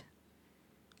that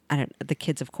the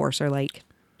kids of course are like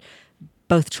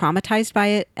both traumatized by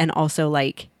it and also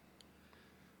like,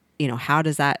 how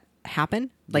does that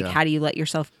happen? Like how do you let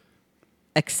yourself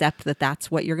accept that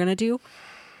that's what you're going to do?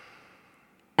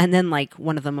 And then like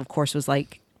one of them of course was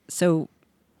like, so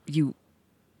you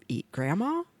eat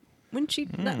grandma when she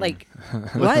like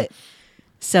what?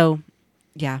 So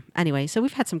yeah, anyway, so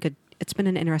we've had some good. It's been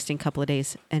an interesting couple of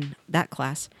days in that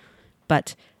class,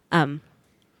 but I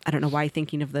don't know why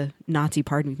thinking of the Nazi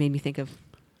party made me think of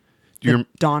the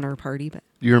Donner Party. But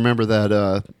You remember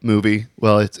that movie?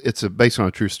 Well, it's based on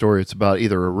a true story. It's about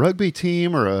either a rugby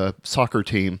team or a soccer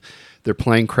team. Their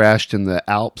plane crashed in the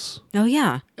Alps. Oh,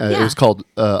 yeah. It was called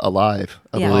Alive,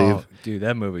 I believe. Oh, dude,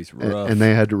 that movie's rough. And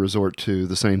they had to resort to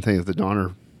the same thing that the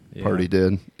Donner Party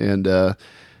did. And, I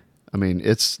mean,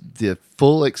 it's the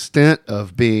full extent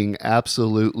of being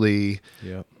absolutely...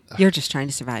 Yep. You're just trying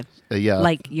to survive.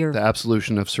 Like the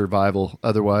absolution of survival.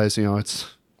 Otherwise,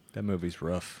 it's... That movie's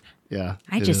rough. Yeah.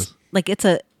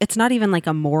 It's not even like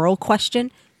a moral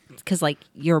question because like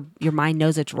your mind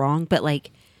knows it's wrong, but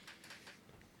like,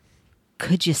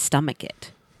 could you stomach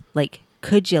it? Like,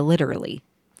 could you literally?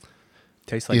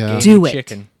 Tastes like gamey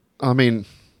chicken. I mean,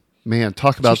 man,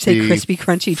 talk about Did you say crispy,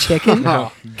 crunchy chicken?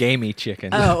 No, gamey chicken.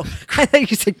 Oh, I thought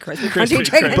you said crispy, crunchy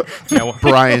chicken.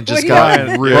 Brian just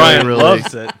got really, Brian really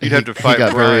loves it. You'd have to fight he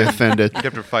got Brian. very offended. You'd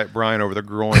have to fight Brian over the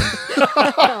groin.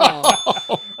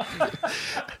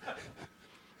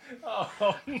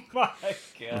 Oh my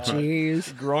god!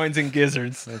 Jeez, groins and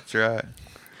gizzards. That's right.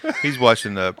 He's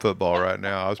watching the football right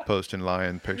now. I was posting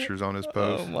lion pictures on his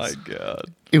post. Oh my god!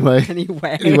 Anyway,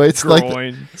 it's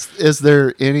groin. Is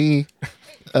there any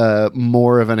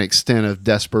more of an extent of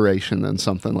desperation than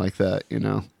something like that?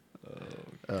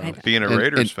 Being a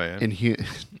Raiders fan. In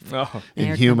There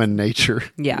it human nature.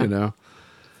 Yeah.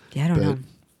 Yeah, I don't know.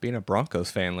 Being a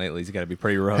Broncos fan lately's got to be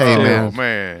pretty rough. Hey, too. Oh,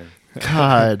 man.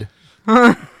 God.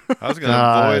 I was going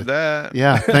to avoid that.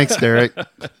 Yeah, thanks, Derek. Did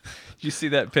you see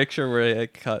that picture where they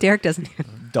caught Derek doesn't.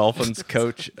 Dolphins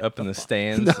coach up in the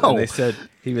stands? No. And they said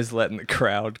he was letting the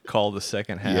crowd call the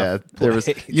second half. Yeah, there was.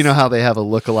 plays. You know how they have a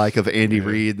lookalike of Andy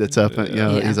Reid that's up.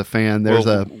 Yeah. He's a fan. There's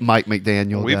Well, a Mike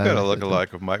McDaniel. We've guy. got a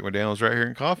lookalike of Mike McDaniels right here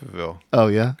in Coffeyville. Oh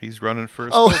yeah. He's running for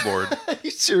a Oh. school board. He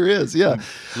sure is. Yeah.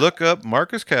 Look up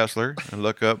Marcus Kessler and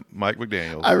look up Mike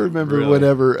McDaniels. I remember Really?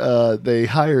 whenever they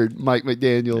hired Mike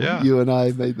McDaniel. Yeah. You and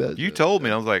I made that. You told me,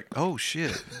 and I was like, "Oh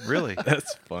shit, really?"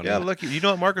 That's funny. Yeah, look. You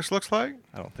know what Marcus looks like?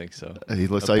 I don't think so. He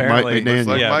looks like Mike Apparently- McDaniel.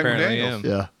 like yeah, Mike apparently McDaniels.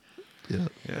 him. Yeah. Yeah.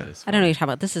 That is I don't know what you're talking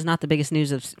about. This is not the biggest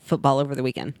news of football over the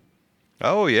weekend.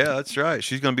 Oh yeah, that's right.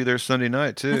 She's gonna be there Sunday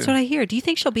night too. That's what I hear. Do you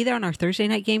think she'll be there on our Thursday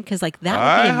night game? Because like that would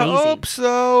I be amazing. hope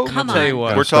so. Come I'll tell you on.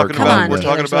 what. We're talking Come about on, we're Taylor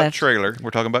talking about Swift. trailer.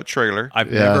 We're talking about trailer.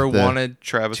 I've Yeah, never the wanted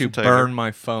Travis to and Taylor. burn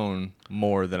my phone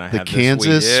more than I The have Kansas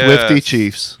this week. Yes. Swifty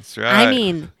Chiefs. That's right. I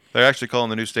mean, they're actually calling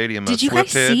the new stadium. did you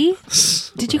guys Swift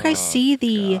see? Did you guys see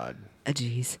the? God.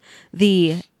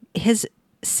 His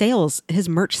sales, his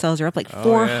merch sales are up like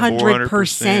Oh, yeah.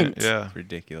 400%. Yeah.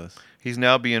 Ridiculous. He's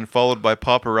now being followed by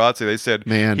paparazzi. They said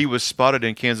Man. he was spotted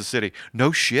in Kansas City.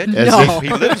 No shit. As No. He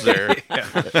lives there.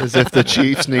 As if the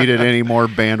Chiefs needed any more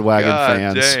bandwagon God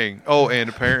fans. dang. Oh, and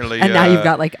apparently, And now you've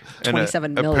got like and,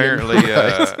 27 million.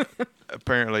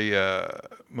 Apparently,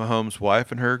 Mahomes'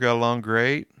 wife and her got along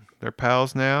great. They're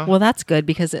pals now. Well, that's good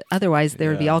because otherwise there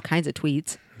would be Yeah. all kinds of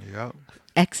tweets. Yeah.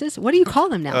 Exes? What do you call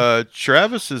them now?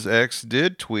 Travis's ex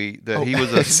did tweet that he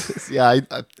was a Yeah, I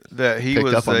that he picked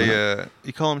was up on a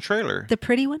you call him trailer. The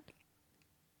pretty one?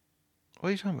 What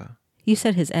are you talking about? You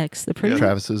said his ex. The pretty one?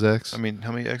 Travis's ex. I mean,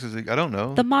 how many exes? I don't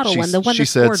know. The model one. The one she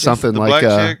that's said gorgeous. something The like,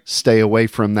 black chick? "Stay away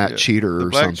from that Yeah. cheater" The or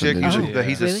black something. chick, he's, Oh. that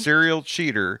he's Really? a serial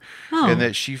cheater, Oh. and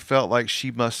that she felt like she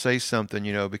must say something,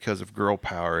 because of girl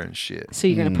power and shit. So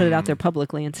you're going to put it out there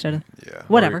publicly instead of Yeah.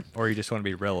 whatever. Or you just want to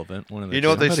be relevant. One of the You know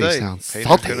what they Somebody say? sounds Haters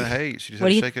salty. gonna hate. She just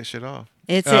What has do to you- shake that shit off.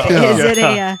 Is Oh. it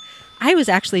a? I was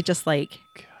actually just like,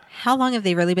 how long have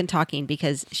they really been talking?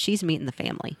 Because she's meeting the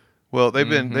family. Well, they've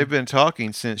been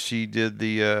talking since she did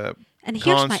the And here's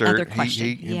concert. my other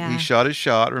question. He shot his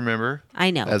shot. Remember?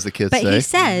 I know, As the kids but say. he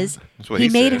says That's what he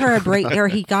he made said. her a bracelet, or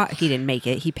he didn't make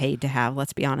it. He paid to have.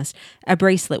 Let's be honest, a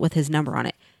bracelet with his number on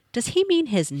it. Does he mean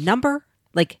his number,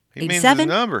 like He means his 87,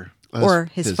 number. or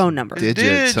his phone number?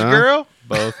 Digits, huh? girl.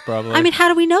 Both probably. I mean, how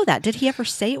do we know that? Did he ever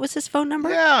say it was his phone number?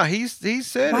 Yeah, he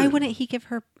said Why it. wouldn't he give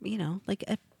her, like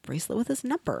a bracelet with his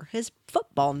number, his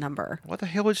football number? What the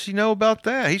hell would she know about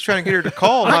that? He's trying to get her to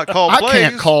call, not call I plays.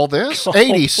 can't call this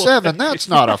 87. That's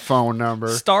not a phone number.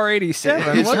 Star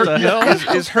 87. Is What her, the hell?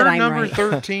 is her that I'm number right.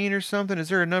 13 or something? Is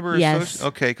there a number? Yes. associated?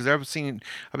 Okay, because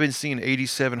I've been seeing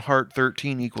 87 heart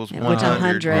 13 equals Which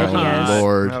 100. 100, Oh, yes.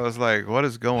 Lord. I was like, what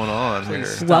is going on here?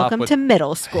 Stop Welcome with- to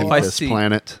middle school. If I This see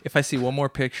planet. if I see one more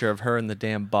picture of her in the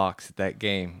damn box at that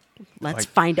game, Let's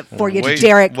find it for you, Wait,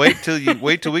 Derek. wait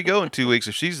till we go in 2 weeks.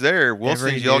 If she's there, we'll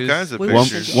Every send you all news- kinds of We One,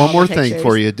 pictures. will. one more Pictures. thing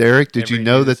for you, Derek. Did you Every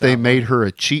know news that they outlet. made her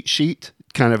a cheat sheet,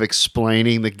 kind of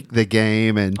explaining the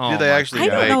game and Oh Did they my actually I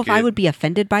don't know make if I it? would be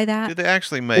offended by that. Did they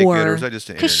actually make it, or is that just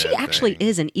an because she internet actually thing?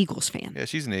 is an Eagles fan. Yeah,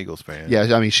 she's an Eagles fan.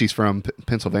 yeah, I mean she's from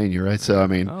Pennsylvania, right? So I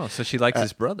mean, oh, so she likes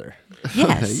his brother.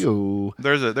 Yes. Yo.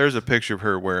 There's a picture of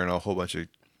her wearing a whole bunch of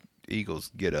Eagles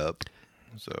get up.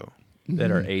 So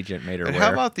that our agent made her and wear.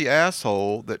 how about the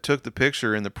asshole that took the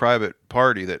picture in the private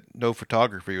party that no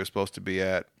photography was supposed to be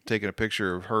at, taking a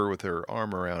picture of her with her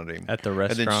arm around him at the and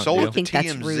restaurant? then sold deal? it to think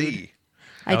that's TMZ? rude.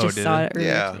 I just did saw it? it earlier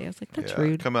Yeah. today. I was like, that's Yeah,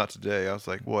 rude. come out today. I was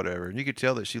like, whatever. And you could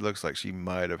tell that she looks like she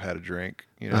might have had a drink.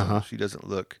 You know, she doesn't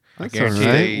look. That's guarantee all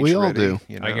right. stage We all ready, do.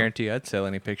 You know? I guarantee you I'd sell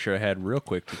any picture I had real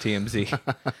quick to TMZ.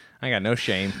 I got no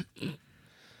shame.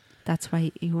 That's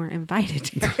why you weren't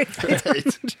invited.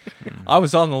 I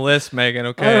was on the list, Megan,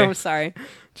 okay? Oh, sorry.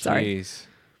 Sorry. Jeez.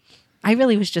 I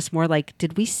really was just more like,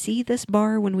 did we see this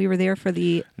bar when we were there for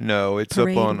the... No, it's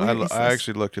Parade? up on. Where is I this?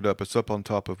 actually looked it up. It's up on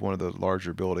top of one of the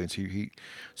larger buildings.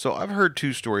 So I've heard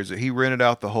two stories that he rented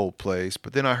out the whole place,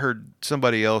 but then I heard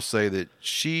somebody else say that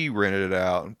she rented it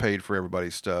out and paid for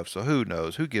everybody's stuff. So who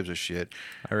knows? Who gives a shit?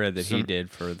 I read that he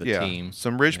did for the team.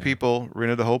 Some rich people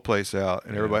rented the whole place out,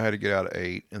 and everybody had to get out at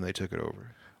 8, and they took it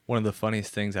over. One of the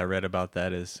funniest things I read about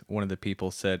that is one of the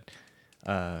people said,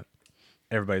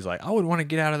 everybody's like, I would want to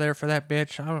get out of there for that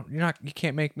bitch. You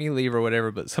can't make me leave or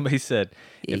whatever. But somebody said,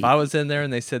 if I was in there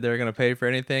and they said they were going to pay for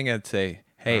anything, I'd say,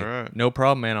 hey, right. no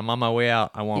problem, man. I'm on my way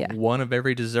out. I want Yeah. one of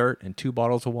every dessert and 2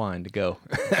 bottles of wine to go.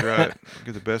 That's right.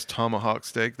 Get the best tomahawk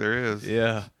steak there is.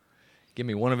 Yeah. Give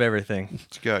me one of everything.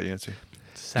 What you got, Yancey?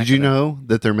 Did you know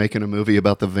that they're making a movie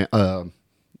about the Von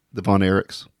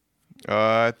Erichs?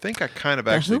 I think I kind of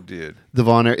actually who? did.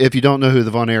 If you don't know who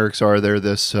the Von Erichs are, they're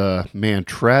this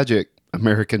tragic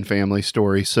American family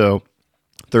story. So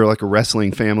they're like a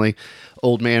wrestling family.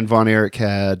 Old man Von Erich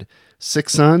had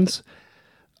 6 sons.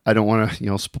 I don't want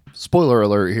to, spoiler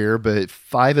alert here, but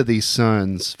 5 of his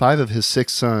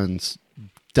 6 sons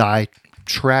die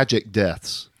tragic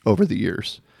deaths over the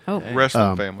years. Oh,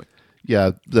 Wrestling family.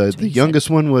 Yeah, the youngest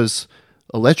one was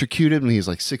electrocuted when he was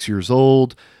like 6 years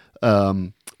old.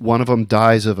 One of them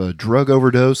dies of a drug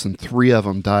overdose, and 3 of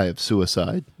them die of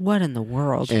suicide. what in the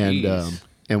world?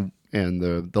 And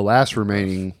the last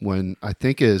remaining one, I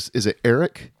think is it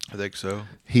Eric? I think so.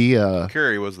 He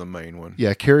Carrie was the main one.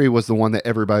 yeah, Kerry was the one that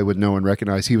everybody would know and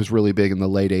recognize. He was really big in the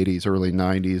late 80s, early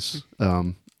 90s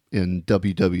in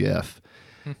WWF.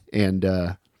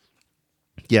 And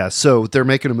so they're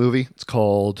making a movie. It's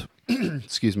called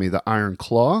The Iron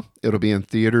Claw. It'll be in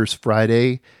theaters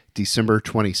Friday, December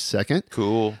 22nd.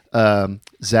 Cool.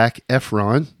 Zac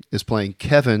Efron is playing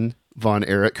Kevin Von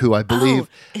Erich, who I believe...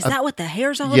 is that what the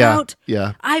hair's all yeah, about?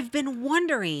 yeah. I've been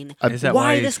wondering Is that why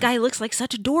why he's- this guy looks like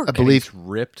such a dork. I believe He's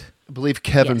ripped.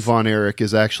 Kevin Yes. Von Erich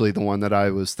is actually the one that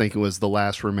I was thinking was the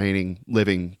last remaining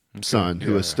living son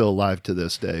who is still alive to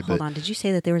this day. Hold on, did you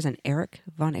say that there was an Eric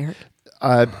Von Erich?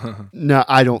 No,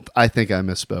 I don't. I think I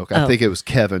misspoke. I Oh. think it was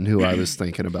Kevin who I was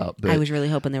thinking about. But I was really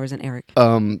hoping there was an Eric.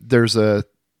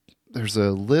 there's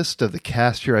a list of the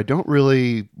cast here. I don't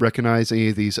really recognize any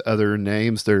of these other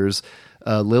names. There's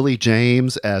Lily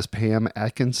James as Pam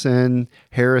Atkinson,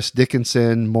 Harris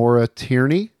Dickinson, Maura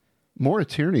Tierney. Maura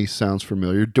Tierney sounds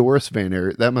familiar. Doris Van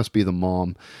Erich. That must be the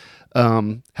mom.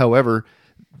 However,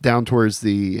 down towards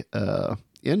the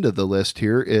end of the list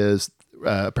here is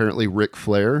apparently Ric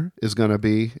Flair is going to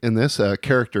be in this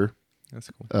character. That's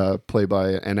cool. Played by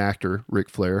an actor, Ric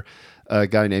Flair. A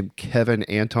guy named Kevin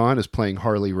Anton is playing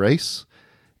Harley Race.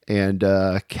 And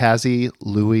Kazi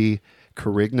Louis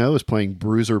Carigno is playing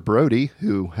Bruiser Brody,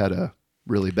 who had a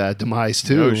really bad demise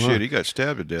too. Oh, shit. He got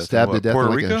stabbed to death. Stabbed in to death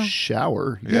Puerto in like Rico? a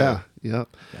shower. Yeah.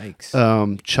 Yep. Yikes.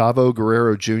 Chavo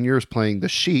Guerrero Jr. is playing the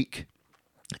Sheik.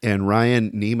 And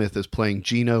Ryan Nemeth is playing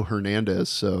Gino Hernandez.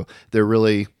 So they're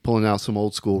really pulling out some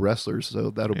old school wrestlers. So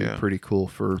that'll be pretty cool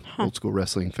for old school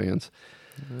wrestling fans.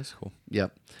 That's cool.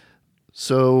 Yep.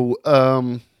 So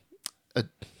a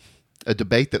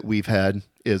debate that we've had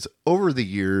is over the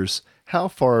years, how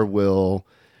far will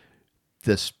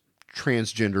this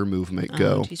transgender movement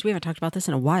go? Geez, we haven't talked about this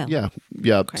in a while. Yeah.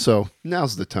 So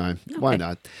now's the time. Why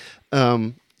Okay.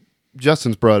 not?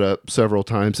 Justin's brought up several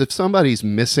times, if somebody's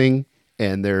missing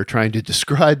and they're trying to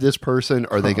describe this person,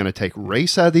 are they going to take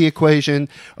race out of the equation?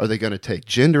 Are they going to take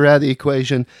gender out of the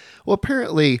equation? Well,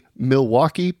 apparently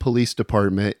Milwaukee Police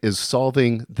Department is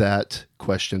solving that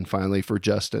question finally for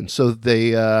Justin. So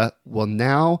they will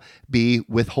now be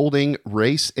withholding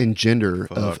race and gender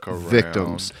of around.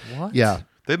 victims. What? Yeah.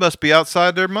 They must be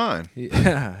outside their mind.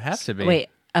 Yeah, has to be. Wait,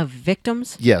 of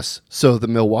victims? Yes. So the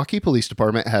Milwaukee Police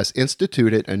Department has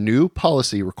instituted a new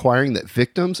policy requiring that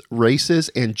victims, races,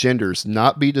 and genders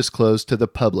not be disclosed to the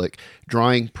public,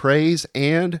 drawing praise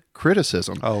and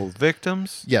criticism. Oh,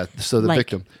 victims? Yeah, so the Like-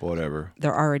 victim. Whatever.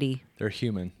 They're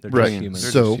human. They're Right. just human.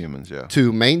 They're So- just humans, yeah.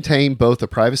 To maintain both the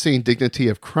privacy and dignity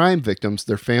of crime victims,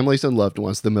 their families, and loved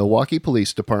ones, the Milwaukee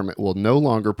Police Department will no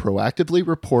longer proactively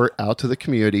report out to the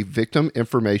community victim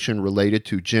information related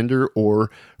to gender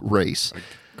or race.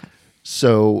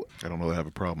 So, I don't really have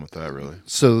a problem with that, really.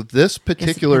 so this Guess it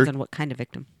particular depends on what kind of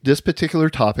victim. this particular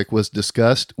topic was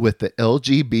discussed with the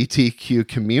LGBTQ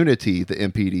community, the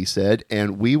MPD said,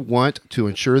 and we want to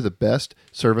ensure the best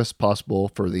service possible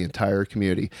for the entire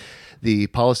community. The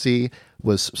policy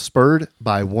was spurred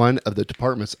by one of the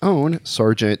department's own,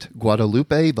 Sergeant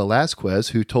Guadalupe Velasquez,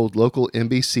 who told local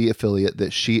NBC affiliate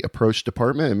that she approached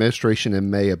department administration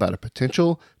in May about a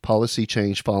potential policy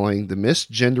change following the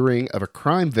misgendering of a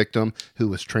crime victim who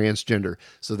was transgender.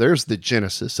 So there's the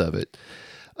genesis of it.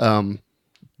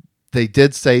 They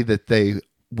did say that they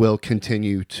will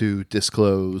continue to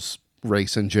disclose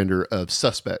race and gender of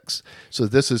suspects. So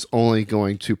this is only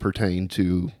going to pertain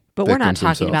to But we're not victims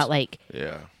talking themselves. about like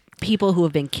Yeah. people who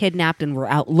have been kidnapped and we're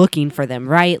out looking for them,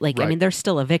 right? Like, I Right. mean, they're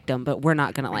still a victim, but we're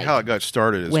not going to like. How it got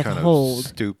started is kind withhold. of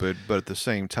stupid, but at the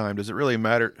same time, does it really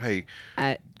matter? Hey,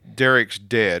 Uh, Derek's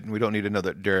dead. We don't need to know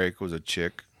that Derek was a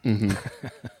chick.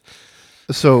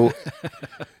 So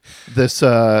this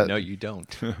No, you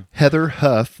don't. Heather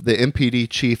Huff, the MPD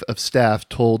chief of staff,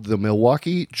 told the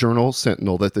Milwaukee Journal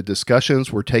Sentinel that the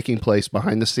discussions were taking place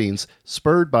behind the scenes,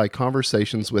 spurred by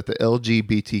conversations with the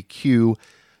LGBTQ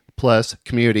plus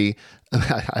community.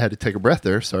 I had to take a breath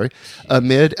there, sorry.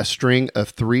 Amid a string of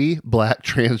 3 black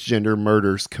transgender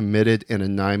murders committed in a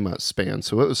 9-month span.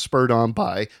 So it was spurred on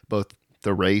by both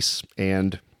the race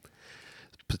and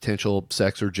potential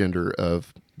sex or gender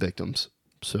of victims.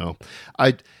 So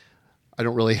I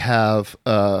don't really have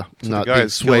So not the being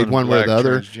guy's swayed killing one way or the black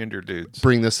other transgender dudes.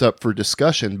 bring this up for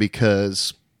discussion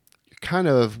because you're kind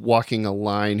of walking a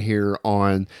line here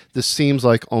on this seems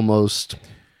like almost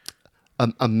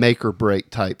a make or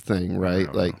break type thing,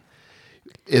 right? Like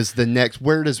is the next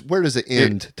where does it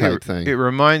end type thing. It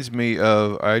reminds me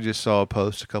of, I just saw a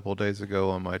post a couple of days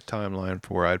ago on my timeline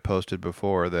for where I'd posted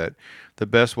before that the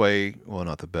best way, well,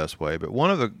 not the best way, but one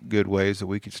of the good ways that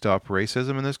we could stop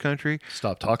racism in this country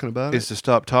Stop talking about is to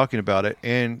stop talking about it.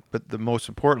 But the most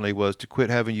importantly was to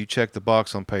quit having you check the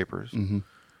box on papers. Mm-hmm.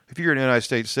 If you're an United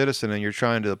States citizen and you're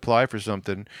trying to apply for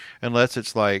something, unless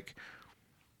it's like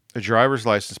a driver's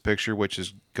license picture, which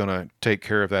is going to take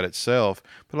care of that itself,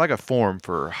 but like a form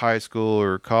for high school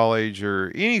or college or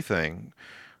anything,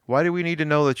 why do we need to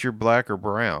know that you're black or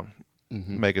brown?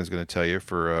 Megan's going to tell you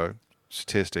for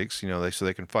statistics, so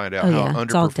they can find out how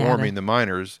it's all data. underperforming the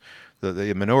minors,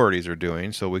 the minorities are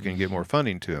doing, so we can get more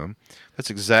funding to them. That's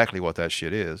exactly what that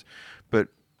shit is. But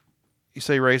you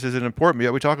say race isn't important, but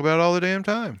yet we talk about it all the damn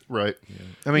time. Right.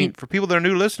 I mean, for people that are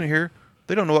new listening here,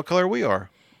 they don't know what color we are.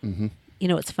 you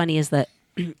know, what's funny is that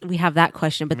we have that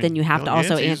question, but then you have to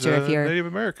also Nancy's, answer if you're Native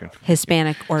American,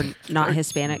 Hispanic or not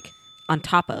Hispanic on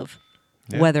top of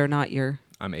whether or not you're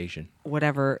I'm Asian.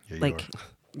 whatever, Yeah, you like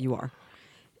you are.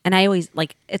 And I always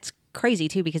it's crazy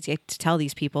too because you have to tell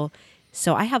these people.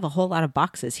 So I have a whole lot of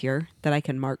boxes here that I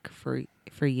can mark for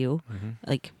you,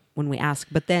 like when we ask.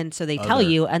 But then so they tell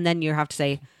you, and then you have to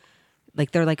say,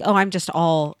 like they're like, oh, I'm just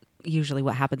all. Usually,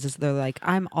 what happens is they're like,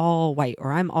 I'm all white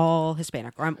or I'm all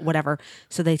Hispanic or I'm whatever.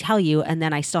 So they tell you, and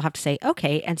then I still have to say,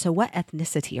 okay. And so, what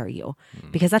ethnicity are you?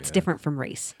 Because that's different from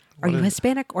race. Are you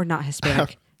Hispanic or not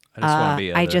Hispanic? I just want to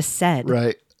be. I just said,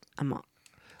 Right.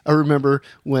 I remember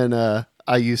when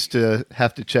I used to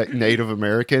have to check Native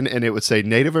American, and it would say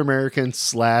Native American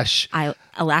 /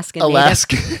 Alaskan Alaskan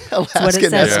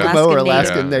says, Eskimo or Alaskan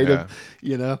Alaskan Native. Native.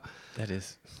 You know, That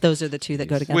is. Those are the two that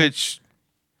go together. which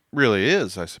really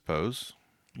is, I suppose,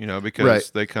 because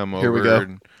Right. they come Here we over go.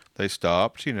 and they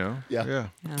stopped, Yeah. Yeah.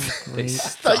 Oh, great. I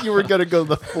thought you were going to go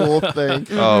the full thing.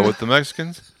 Oh, with the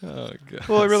Mexicans? Oh god.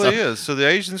 Well, it really is. So the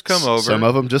Asians come over. Some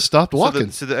of them just stopped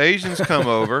walking. So the Asians come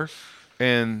over,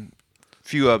 and a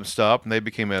few of them stopped, and they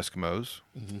became Eskimos.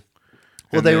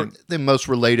 Well, they're most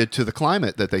related to the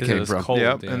climate that they 'Cause it came was from. cold.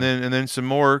 Yep. Yeah. And then some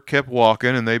more kept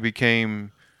walking, and they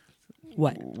became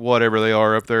What? whatever they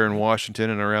are up there in Washington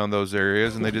and around those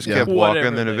areas, and they just Yeah. kept Whatever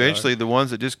walking. Then they eventually, the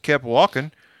ones that just kept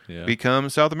walking Yeah. become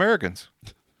South Americans.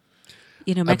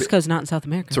 You know, Mexico's not in South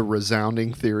America. It's a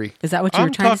resounding theory. Is that what you were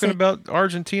I'm trying to say? talking about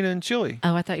Argentina and Chile.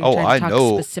 Oh, I thought you were trying to talk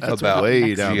know specifically about way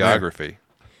Mexico. down there. geography.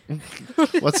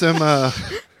 What's them?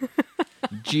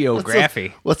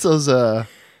 Geography. What's those?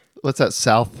 What's that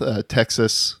South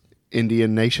Texas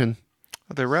Indian nation?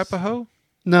 Are they Arapaho?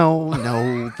 No,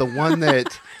 the one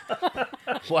that.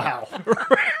 Wow.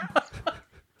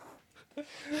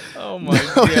 Oh my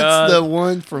God. It's the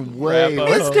one from way.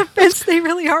 Arapaho. His defense, they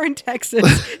really are in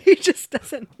Texas. He just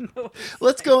doesn't know.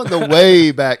 Let's go in the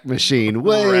way back machine.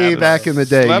 Way back in the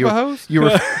day. Slapahos?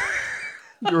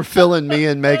 You were filling me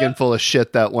and Megan full of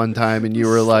shit that one time, and you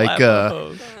were like,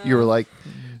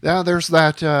 now there's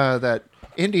that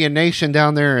Indian nation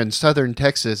down there in southern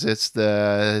Texas. It's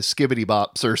the Skibbity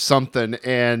Bops or something,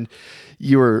 and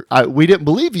we didn't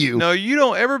believe you. No, you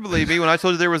don't ever believe me when I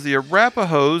told you there was the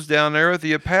Arapahoes down there with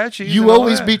the Apaches. You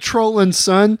always be trolling,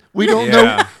 son. We don't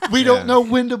know. We don't know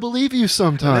when to believe you And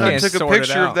sometimes. I took a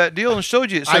picture of that deal and showed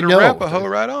you. It said Arapaho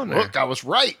right on there. Look, I was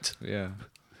right. Yeah.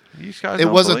 You guys It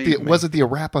don't wasn't believe the me. wasn't the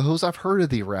Arapahoes. I've heard of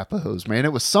the Arapahoes, man.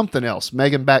 It was something else.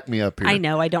 Megan, back me up here. I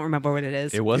know. I don't remember what it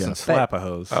is. It wasn't But-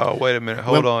 Slapahose. Oh, wait a minute.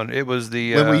 Hold on. It was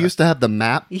the when we used to have the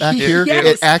map back here, Yes.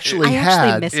 it actually I actually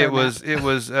had. miss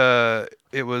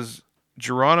it was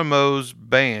Geronimo's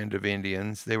band of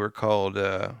Indians. They were called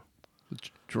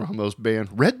Geronimo's band,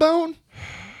 Redbone.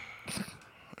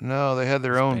 no, they had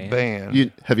their own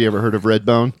band. Have you ever heard of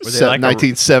Redbone? Were they like a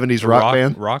 1970s rock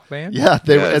band. Rock band? Yeah,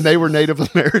 Yes. they were Native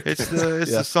Americans.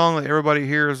 It's the song that everybody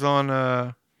hears on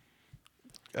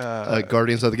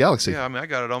Guardians of the Galaxy. yeah, I mean I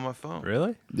got it on my phone.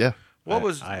 Really? Yeah. What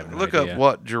was I have no look idea. up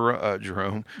what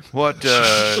Jerome what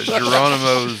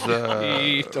Geronimo's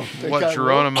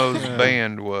Geronimo's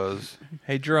band was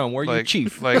Hey, Jerome, where you like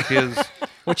chief? like his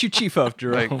What you chief of,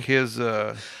 Jerome? like his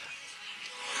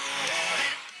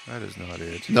that is not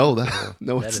it. No, That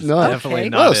it's is not. definitely Okay.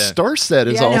 not Oh, it. Starset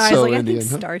is yeah, no, I was also like, Indian. I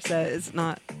think huh? Starset is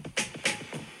not.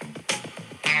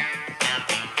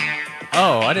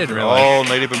 Oh, I didn't They're realize. all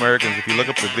Native Americans. If you look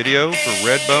up the video for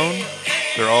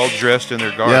Redbone, they're all dressed in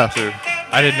their garb Yeah. too.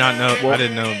 I did not know. I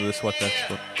didn't know this. What that's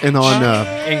what. And on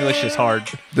English is hard.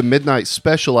 the Midnight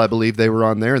Special, I believe they were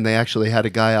on there, and they actually had a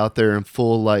guy out there in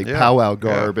full Yeah. powwow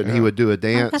garb, Yeah, and he yeah. would do a Oh,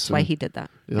 dance. that's why and- he did that.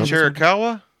 Yeah.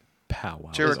 Chiricahua?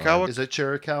 Powwow. Chiricahua? Is it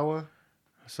Chiricahua?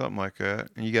 Something like that.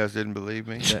 And you guys didn't believe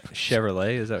me? Is that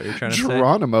Chevrolet? Is that what you're trying to say?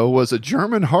 Geronimo was a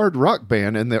German hard rock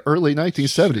band in the early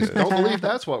 1970s. Don't believe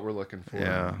that's what we're looking for.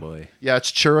 Yeah. Oh, boy. Yeah, it's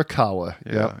Chiricahua.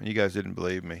 Yeah. Yep. You guys didn't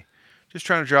believe me. Just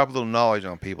trying to drop a little knowledge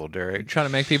on people, You're Derek. trying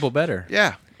to make people better.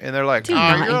 Yeah. And they're like, Do oh,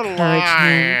 not you're encourage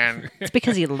lying. him. It's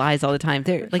because he lies all the time.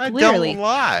 They're like I don't literally.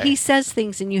 lie. He says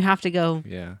things, and you have to go.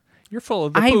 Yeah. You're full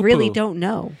of the I really poo-poo. don't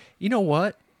know. You know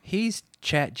what? He's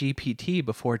Chat GPT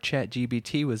before Chat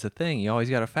GBT was a thing. You always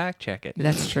got to fact check it.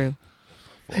 That's true.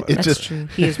 It That's just true.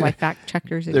 He is why fact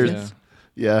checkers There's- exist.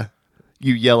 yeah.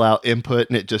 You yell out input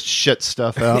and it just shuts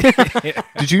stuff out.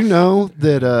 Did you know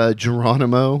that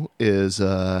Geronimo is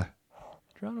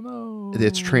Geronimo.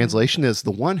 its translation is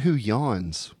the one who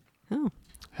yawns? Oh.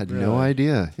 Had Really? no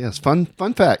idea. Yes, fun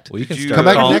fact. Well, you can Did you- start Come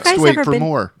back calling- Have you next guys week ever for been-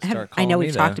 more. I Start know calling we've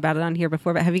me talked that. about it on here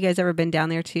before, but have you guys ever been down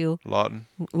there to Lawton.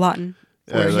 Lawton?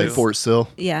 Like Fort Sill.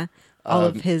 Yeah. All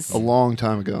of his. A long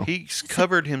time ago. He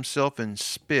covered himself in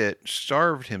spit,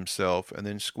 starved himself, and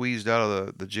then squeezed out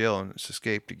of the jail and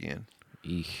escaped again.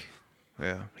 Eek.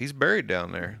 Yeah. He's buried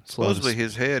down there. It's a lot of Supposedly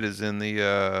his head is in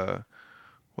the,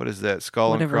 what is that,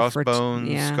 Skull and Whatever Crossbones,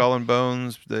 yeah. Skull and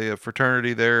Bones, the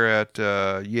fraternity there at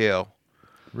Yale.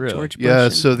 Really? George Bush Yeah,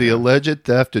 and- so the alleged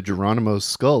theft of Geronimo's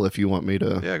skull, if you want me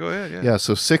to. Yeah, go ahead. Yeah. Yeah,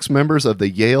 so 6 members of the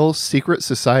Yale Secret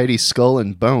Society Skull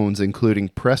and Bones, including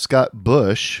Prescott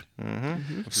Bush,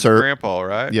 His Sir- grandpa,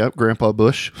 right? yep, Grandpa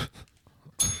Bush,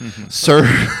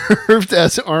 served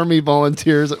as Army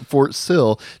volunteers at Fort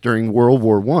Sill during World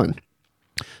War I.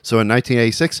 So in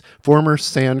 1986, former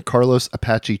San Carlos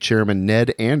Apache chairman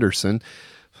Ned Anderson,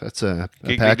 that's a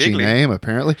Giggly Apache diggly. name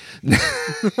apparently,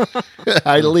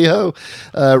 Idly-ho,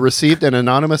 received an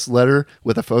anonymous letter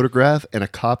with a photograph and a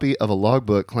copy of a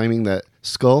logbook claiming that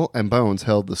Skull and Bones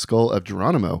held the skull of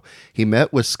Geronimo. He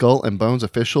met with Skull and Bones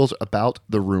officials about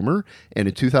the rumor, and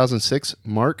in 2006,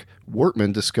 Mark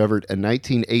Wortman discovered a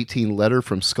 1918 letter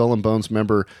from Skull and Bones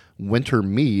member Winter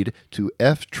Mead to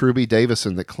F. Truby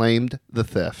Davison that claimed the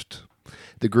theft.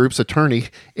 The group's attorney,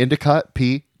 Endicott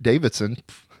P. Davidson,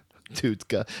 dude's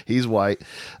got, he's white,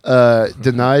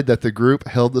 denied that the group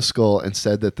held the skull and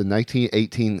said that the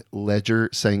 1918 ledger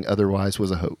saying otherwise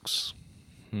was a hoax.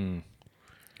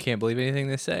 Can't believe anything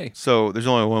they say. So there's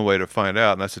only one way to find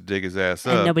out, and that's to dig his ass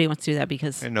and up. nobody wants to do that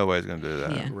because Ain't nobody's going to do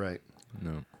that. yeah. Right.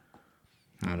 No.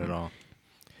 Not at all.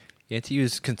 Auntie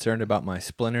was concerned about my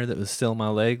splinter that was still in my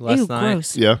leg last Ew, night.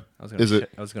 gross. Yeah. I was gonna Is it?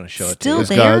 I was going to show it Still to Is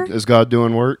you. there? God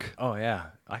doing work? Oh yeah,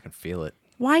 I can feel it.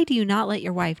 Why do you not let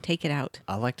your wife take it out?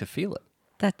 I like to feel it.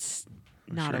 That's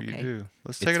I'm not sure okay. you do.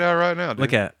 Let's take it out right now, dude.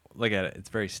 Look at it. It's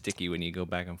very sticky when you go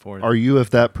back and forth. Are you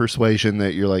of that persuasion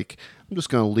that you're like, I'm just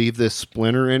going to leave this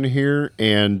splinter in here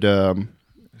and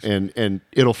and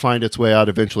it'll find its way out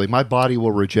eventually. My body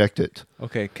will reject it.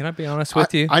 Okay, can I be honest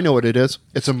with you? I know what it is.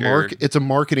 It's a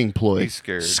marketing ploy. He's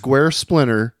scared. Square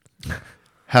Splinter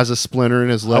has a splinter in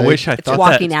his leg. I wish I It's thought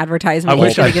walking that. advertisement. I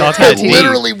wish You're I gonna thought get a that. tattoo.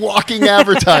 Literally walking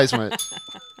advertisement.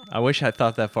 I wish I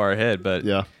thought that far ahead, but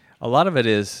Yeah. a lot of it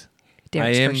is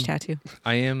Derek's I am- first tattoo.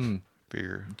 I am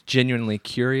Fear. genuinely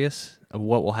curious of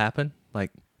what will happen.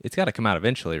 Like, it's got to come out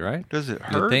eventually, right? Does it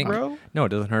You'd hurt, think. bro? No, it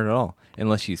doesn't hurt at all,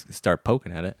 unless you start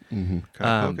poking at it. Can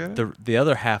I poke at it? The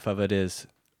other half of it is,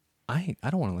 I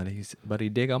don't want to let anybody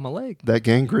dig on my leg. That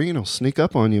gangrene will sneak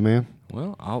up on you, man.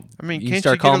 Well, You you can't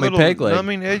start you calling get a me little peg leg.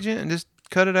 numbing agent and just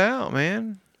cut it out,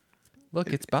 man?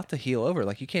 Look, it's about to heal over.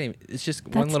 Like, you can't even. It's just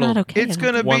one That's little. not okay. It's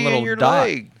gonna One be little in your dot.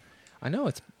 leg. I know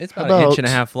it's How about an inch about- and a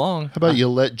half long. How about you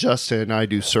let Justin and I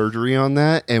do surgery on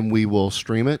that, and we will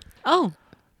stream it Oh,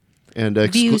 and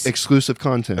Views. exclusive I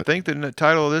content. think the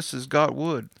title of this is Got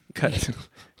Wood.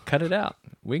 cut it out.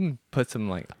 We can put some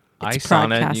like ice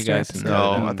on it, and you Broadcaster guys can episode.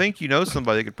 cut it No, out. I think you know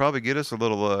somebody that could probably get us a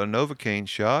little Novocaine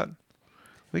shot.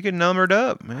 We can number it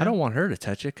up, man. I don't want her to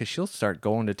touch it because she'll start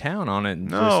going to town on it. And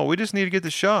No, we just need to get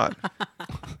the shot.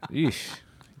 Yeesh.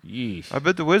 Yeesh. I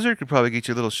bet the wizard could probably get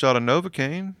you a little shot of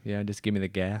Novocaine. Yeah, just give me the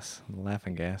gas, the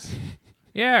laughing gas.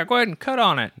 Yeah, go ahead and cut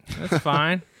on it. That's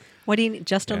fine. what do you need?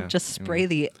 Just Yeah. just spray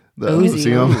the The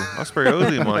Ozy. Ozium. I'll spray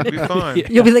Ozium on it. You'll be fine. Yeah.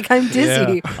 You'll be like, I'm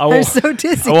dizzy. Yeah. I won't- I'm so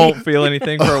dizzy. I won't feel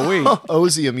anything for a week.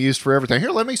 Ozium used for everything.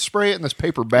 Here, let me spray it in this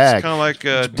paper bag. It's kind of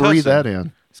like Breathe Tussin. that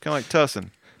in. It's kind of like Tussin.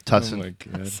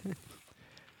 Tussin.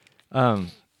 Oh my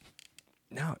god.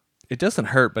 No, it doesn't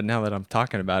hurt, but now that I'm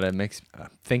talking about it, it makes I'm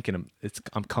thinking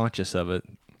I'm conscious of it.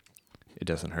 It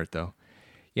doesn't hurt though.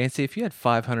 Yancey, if you had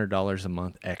 $500 a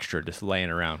month extra just laying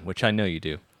around, which I know you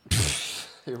do,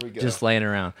 Here we go. just laying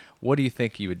around, what do you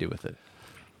think you would do with it?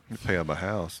 You pay on my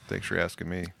house. Thanks for asking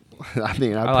me. I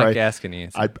mean, I like asking you.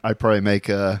 I'd probably make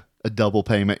a double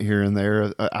payment here and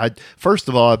there. First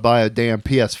of all, I'd buy a damn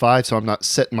PS5 so I'm not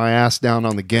sitting my ass down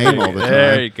on the game all the time.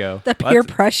 There you go. the Well, peer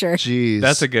that's- pressure. Jeez.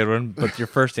 That's a good one, but your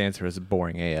first answer is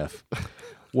boring AF.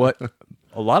 What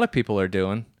a lot of people are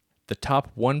doing, the top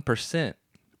 1%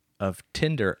 of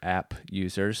Tinder app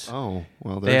users, Oh,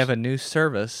 well, they have a new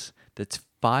service that's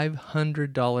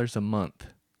 $500 a month.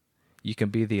 You can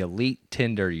be the elite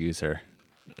Tinder user.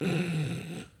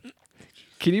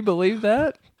 Can you believe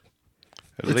that?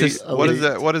 At It's least, a-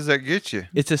 what does that get you?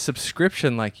 It's a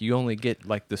subscription, like you only get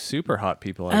like the super hot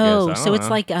people, I Oh, guess. I so don't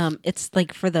it's know.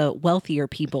 like for the wealthier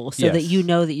people, so that Yes. you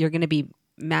know that you're going to be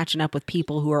matching up with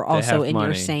people who are also have in your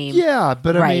money. same. Yeah,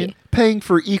 but I mean, Right. paying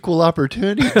for equal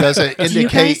opportunity doesn't you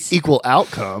indicate guys- equal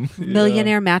outcome.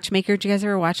 Millionaire Matchmaker. Did you guys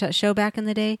ever watch that show back in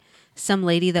the day? Some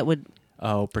lady that would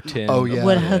pretend. Oh, yeah.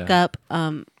 would hook up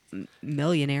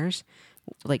millionaires,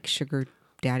 like sugar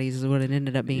daddies is what it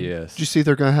ended up being. Yes. Did you see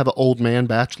they're going to have an old man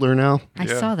bachelor now? I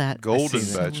Yeah. saw that. Golden I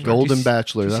seen that. Bachelor. Golden Did you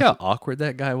Bachelor. see That's- how awkward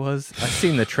that guy was? I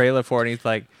seen the trailer for it, and he's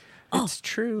like, Oh. "It's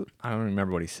true." I don't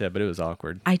remember what he said, but it was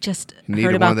awkward. I just Needed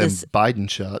heard one about of them this Biden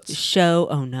shots. show.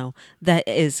 Oh no, that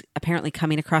is apparently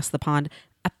coming across the pond.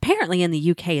 Apparently in the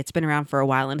UK, it's been around for a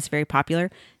while and it's very popular.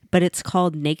 But it's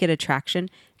called Naked Attraction,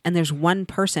 and there's one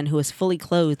person who is fully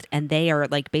clothed, and they are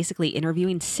like basically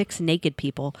interviewing 6 naked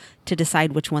people to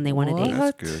decide which one they want to date.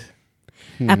 That's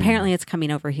good. Apparently, it's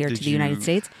coming over here Did to the United you-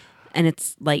 States, and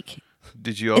it's like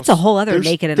Did you also, it's a whole other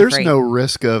naked and there's afraid. no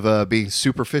risk of being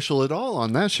superficial at all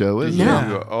on that show, is No. there? Did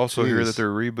you also hear Jeez. that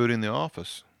they're rebooting The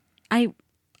Office? I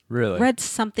Really? read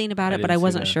something about I it, but didn't I see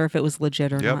wasn't that. sure if it was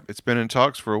legit or Yep, not. it's been in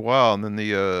talks for a while, and then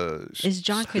the Is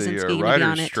John Krasinski gonna be writers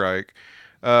on it? strike.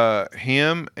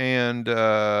 Him and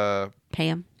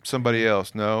Pam. somebody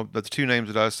else. No, but the 2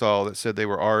 names that I saw that said they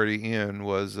were already in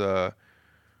was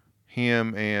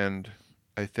him and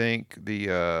I think the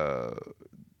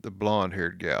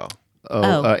blonde-haired gal.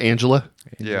 Oh. Angela.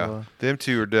 Yeah, Angela? them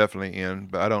 2 are definitely in,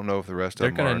 but I don't know if the rest They're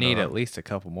of them gonna are. need or at not. least a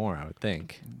couple more, I would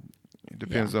think. It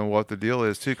depends on what the deal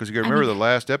is too, because you got to remember the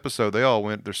last episode they all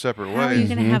went their separate How are you ways.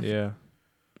 gonna have? Yeah.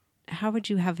 How would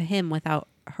you have him without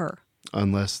her?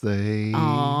 Unless they.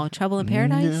 Oh, Trouble in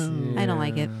Paradise. I don't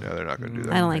like it. No, they're not going to do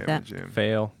that. I don't for like Pam and that. Jim.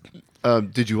 Fail.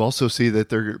 Did you also see that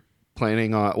they're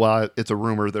planning on? Well, it's a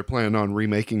rumor they're planning on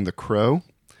remaking The Crow,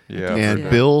 Yeah, and Yeah.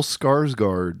 Bill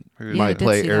Skarsgård Yeah, I might did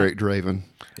play see that. Eric Draven.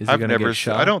 Is he I've gonna never. get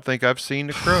shot? I don't think I've seen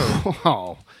The Crow.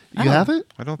 Oh, you haven't?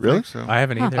 I don't Really? think so. I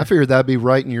haven't either. I figured that'd be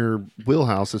right in your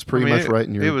wheelhouse. It's pretty I mean, much right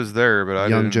in your It was there, but I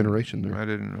young didn't, generation there. I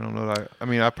didn't. I don't know. I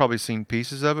mean, I've probably seen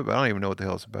pieces of it, but I don't even know what the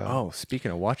hell it's about. Oh, speaking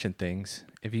of watching things,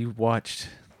 if you watched,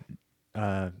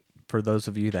 for those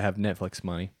of you that have Netflix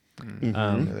money,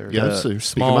 there it Yeah, the so speaking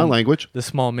small- my language. the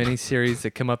small mini series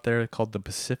that come up there called The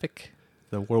Pacific.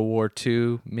 The World War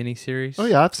II miniseries. Oh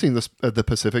yeah, I've seen this. The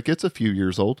Pacific. It's a few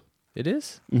years old. It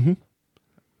is? Mm-hmm.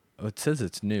 Oh, it says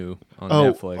it's new on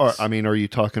Netflix. Are you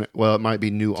talking? Well, it might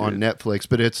be new on Netflix,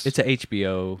 but it's a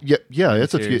HBO. Yeah.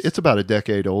 It's about a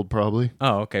decade old, probably.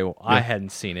 Oh, okay. Well, I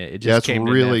hadn't seen it. It just came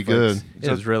to really Netflix. good.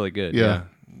 It was really good. Yeah.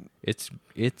 It's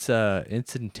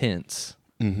intense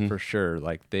for sure.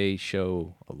 Like they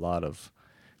show a lot of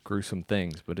gruesome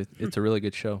things, but it's a really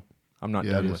good show. I'm not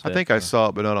done with it. I think I saw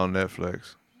it, but not on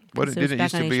Netflix. Didn't it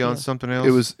used to be on something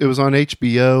else? It was on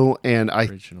HBO, and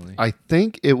Originally. I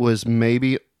think it was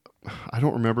maybe, I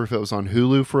don't remember if it was on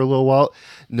Hulu for a little while.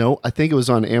 No, I think it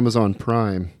was on Amazon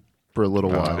Prime for a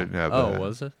little while. I didn't have that.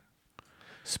 Was it?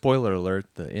 Spoiler alert: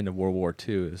 the end of World War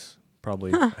II is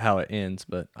probably how it ends,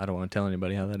 but I don't want to tell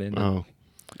anybody how that ended. Oh,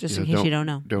 just in case you don't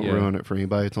know. Don't ruin it for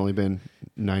anybody. It's only been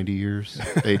 90 years,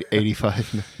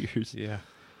 85 years. Yeah.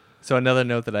 So another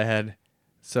note that I had.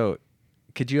 So,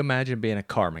 could you imagine being a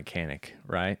car mechanic,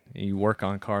 right? You work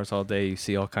on cars all day. You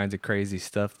see all kinds of crazy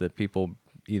stuff that people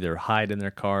either hide in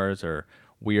their cars or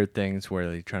weird things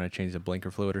where they're trying to change the blinker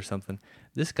fluid or something.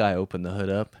 This guy opened the hood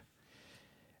up,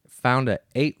 found a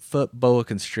 8-foot boa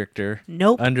constrictor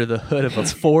under the hood of a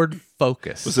Ford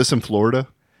Focus. Was this in Florida?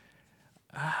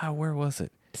 Where was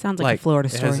it? Sounds like a Florida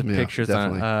story. It has pictures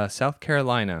on South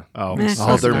Carolina.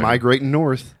 They're migrating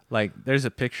north. Like, there's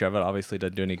a picture of it. Obviously,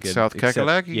 doesn't do any good. South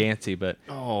Kakalaki? Yancey, but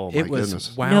it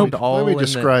was wound all. Let me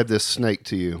describe this snake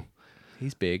to you.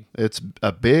 He's big. It's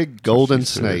a big golden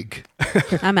snake.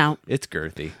 I'm out. It's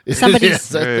girthy.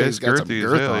 Somebody's it's got some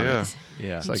girth on it.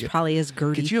 Yeah, it probably is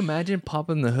girthy. Could you imagine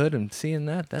popping the hood and seeing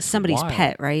that? That's somebody's wild.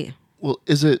 pet, right? Well,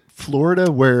 is it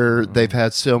Florida where they've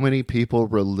had so many people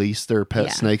release their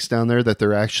pet snakes down there that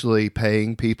they're actually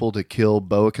paying people to kill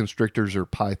boa constrictors or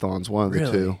pythons? One of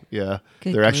the two. Yeah.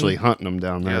 They're actually hunting them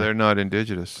down there. Yeah, they're not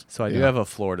indigenous. So I do have a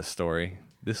Florida story.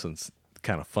 This one's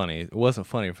kind of funny. It wasn't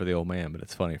funny for the old man, but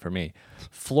it's funny for me.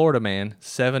 Florida man,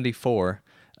 74,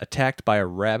 attacked by a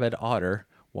rabid otter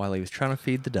while he was trying to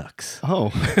feed the ducks. Oh.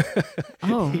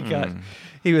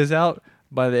 He was out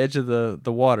by the edge of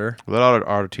the water. Well, that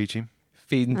ought to teach him.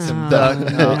 Feeding some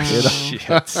ducks.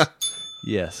 Shit.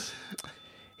 Yes.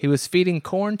 He was feeding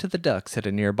corn to the ducks at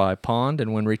a nearby pond,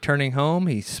 and when returning home,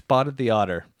 he spotted the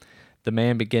otter. The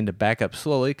man began to back up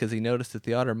slowly because he noticed that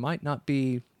the otter might not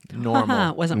be normal.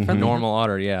 It wasn't friendly. Normal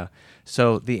otter, yeah.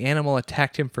 So the animal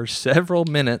attacked him for several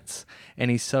minutes, and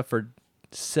he suffered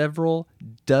several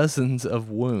dozens of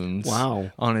wounds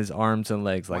on his arms and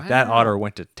legs. Like that otter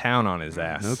went to town on his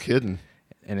ass. No kidding.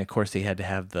 And of course, he had to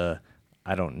have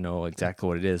I don't know exactly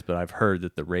what it is, but I've heard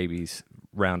that the rabies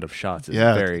round of shots is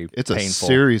very it's painful.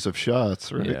 A series of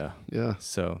shots, right? Yeah.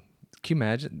 So can you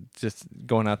imagine just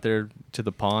going out there to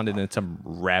the pond and then some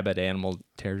rabid animal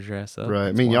tears your ass up? Right.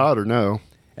 I mean, you ought to know.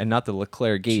 And not the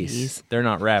LeClaire geese. Jeez. They're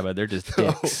not rabid. They're just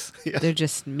dicks. They're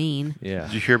just mean. Yeah.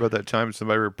 Did you hear about that time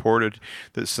somebody reported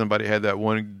that somebody had that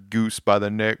one goose by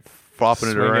the neck, flopping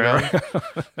it around,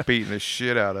 beating the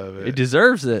shit out of it? It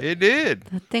deserves it. It did.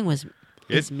 That thing was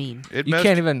mean. You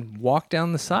can't even walk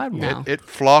down the sidewalk. No. It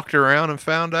flocked around and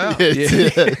found out. Oh,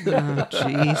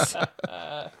 jeez.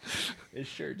 It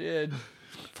sure did.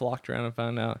 Flocked around and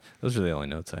found out. Those are the only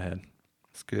notes I had.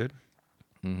 That's good.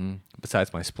 Mm-hmm.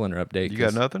 Besides my Splinter update. You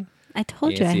got nothing? I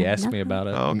told you. He asked me about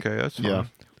it. Oh, okay, that's fine.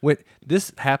 Yeah.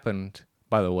 This happened,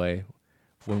 by the way,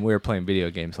 when we were playing video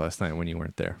games last night when you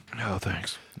weren't there. Oh,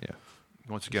 thanks. Yeah.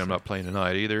 Once again, I'm not playing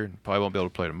tonight either. Probably won't be able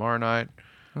to play tomorrow night.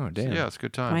 Oh, damn. So, yeah, it's a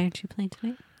good time. Why aren't you playing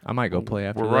tonight? I might go play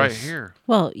after We're this. right here.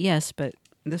 Well, yes, but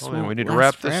this won't we need to last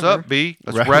wrap forever. this up, B.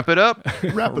 Let's wrap it up.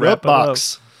 Wrap it up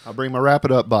box. I'll bring my wrap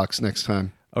it up box next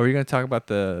time. Oh, are you going to talk about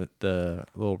the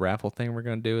little raffle thing we're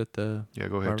going to do at the Yeah,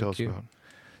 go ahead. barbecue? Tell us about it.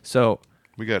 So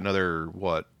we got another,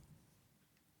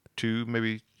 2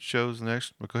 maybe shows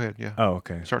next? Well, go ahead, yeah. Oh,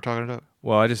 okay. Start talking it up.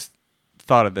 Well, I just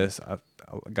thought of this. I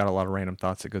got a lot of random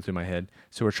thoughts that go through my head.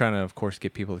 So we're trying to, of course,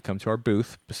 get people to come to our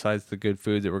booth. Besides the good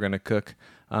food that we're going to cook,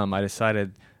 I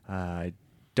decided I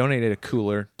donated a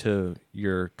cooler to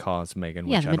your cause, Megan.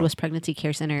 Yeah, which the Midwest Pregnancy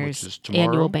Care Center's which is tomorrow?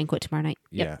 annual banquet tomorrow night.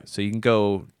 Yeah, Yep. so you can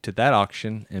go to that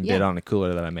auction and bid Yeah. on a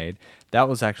cooler that I made. That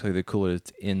was actually the cooler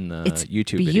that's in the It's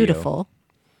YouTube video. beautiful.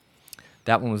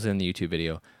 That one was in the YouTube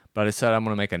video. But I decided I'm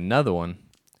going to make another one,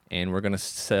 and we're going to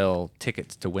sell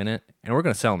tickets to win it. And we're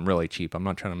going to sell them really cheap. I'm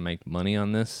not trying to make money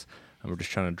on this. We're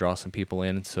just trying to draw some people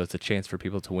in. So it's a chance for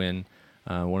people to win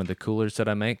one of the coolers that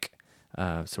I make.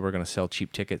 So we're going to sell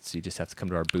cheap tickets. You just have to come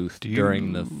to our booth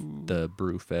during the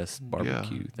Brewfest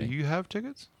barbecue thing. Do you have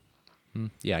tickets?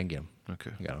 Yeah, I can get them.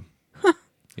 Okay. I got them.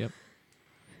 Yep.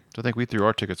 So I think we threw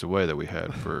our tickets away that we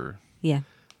had for Yeah.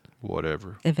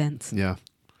 whatever. Events. Yeah.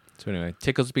 So anyway,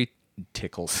 tickles be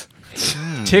Tickles.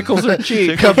 Tickles are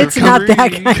cheap. It's not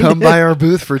that kind. Come by our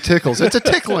booth for tickles. It's a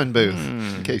tickling booth,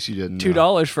 in case you didn't know.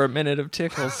 $2 for a minute of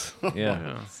tickles.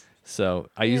 Yeah. So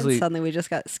I usually suddenly we just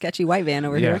got sketchy white van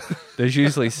over here. Those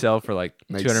usually sell for like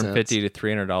Makes $250 sense. to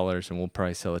 $300, and we'll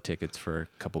probably sell the tickets for a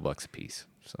couple bucks a piece.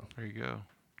 So There you go.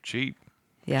 Cheap.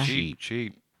 Yeah.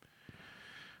 Cheap.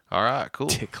 All right, cool.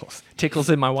 tickles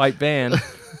in my white van.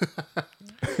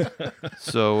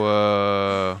 So,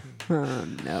 Oh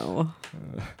no.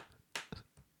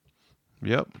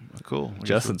 yep, cool.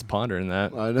 Justin's pondering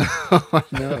that. I know. I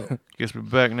know. Guess we'll be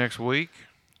back next week.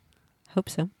 Hope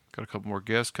so. Got a couple more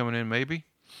guests coming in, maybe.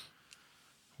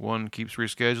 One keeps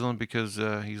rescheduling because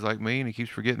he's like me and he keeps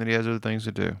forgetting that he has other things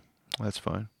to do. That's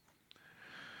fine.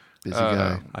 Busy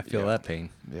guy. I feel that pain.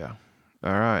 Yeah.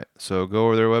 All right. So go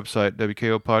over their website,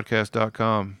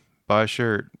 wkopodcast.com. Buy a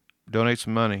shirt. Donate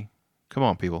some money. Come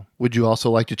on, people. Would you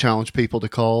also like to challenge people to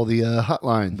call the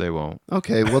hotline? They won't.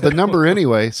 Okay, well, the number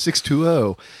anyway,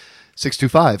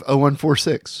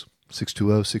 620-625-0146.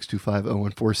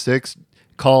 620-625-0146.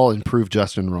 Call and prove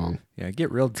Justin wrong. Yeah,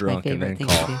 get real drunk and then thing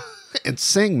call. to do. And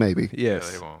sing, maybe. Yes.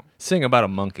 Yeah, they won't. Sing about a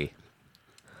monkey.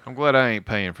 I'm glad I ain't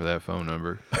paying for that phone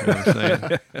number. You know what I'm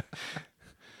saying?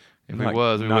 If Not- it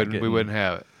was, we not wouldn't getting- we wouldn't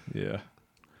have it. Yeah.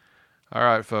 All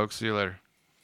right, folks. See you later.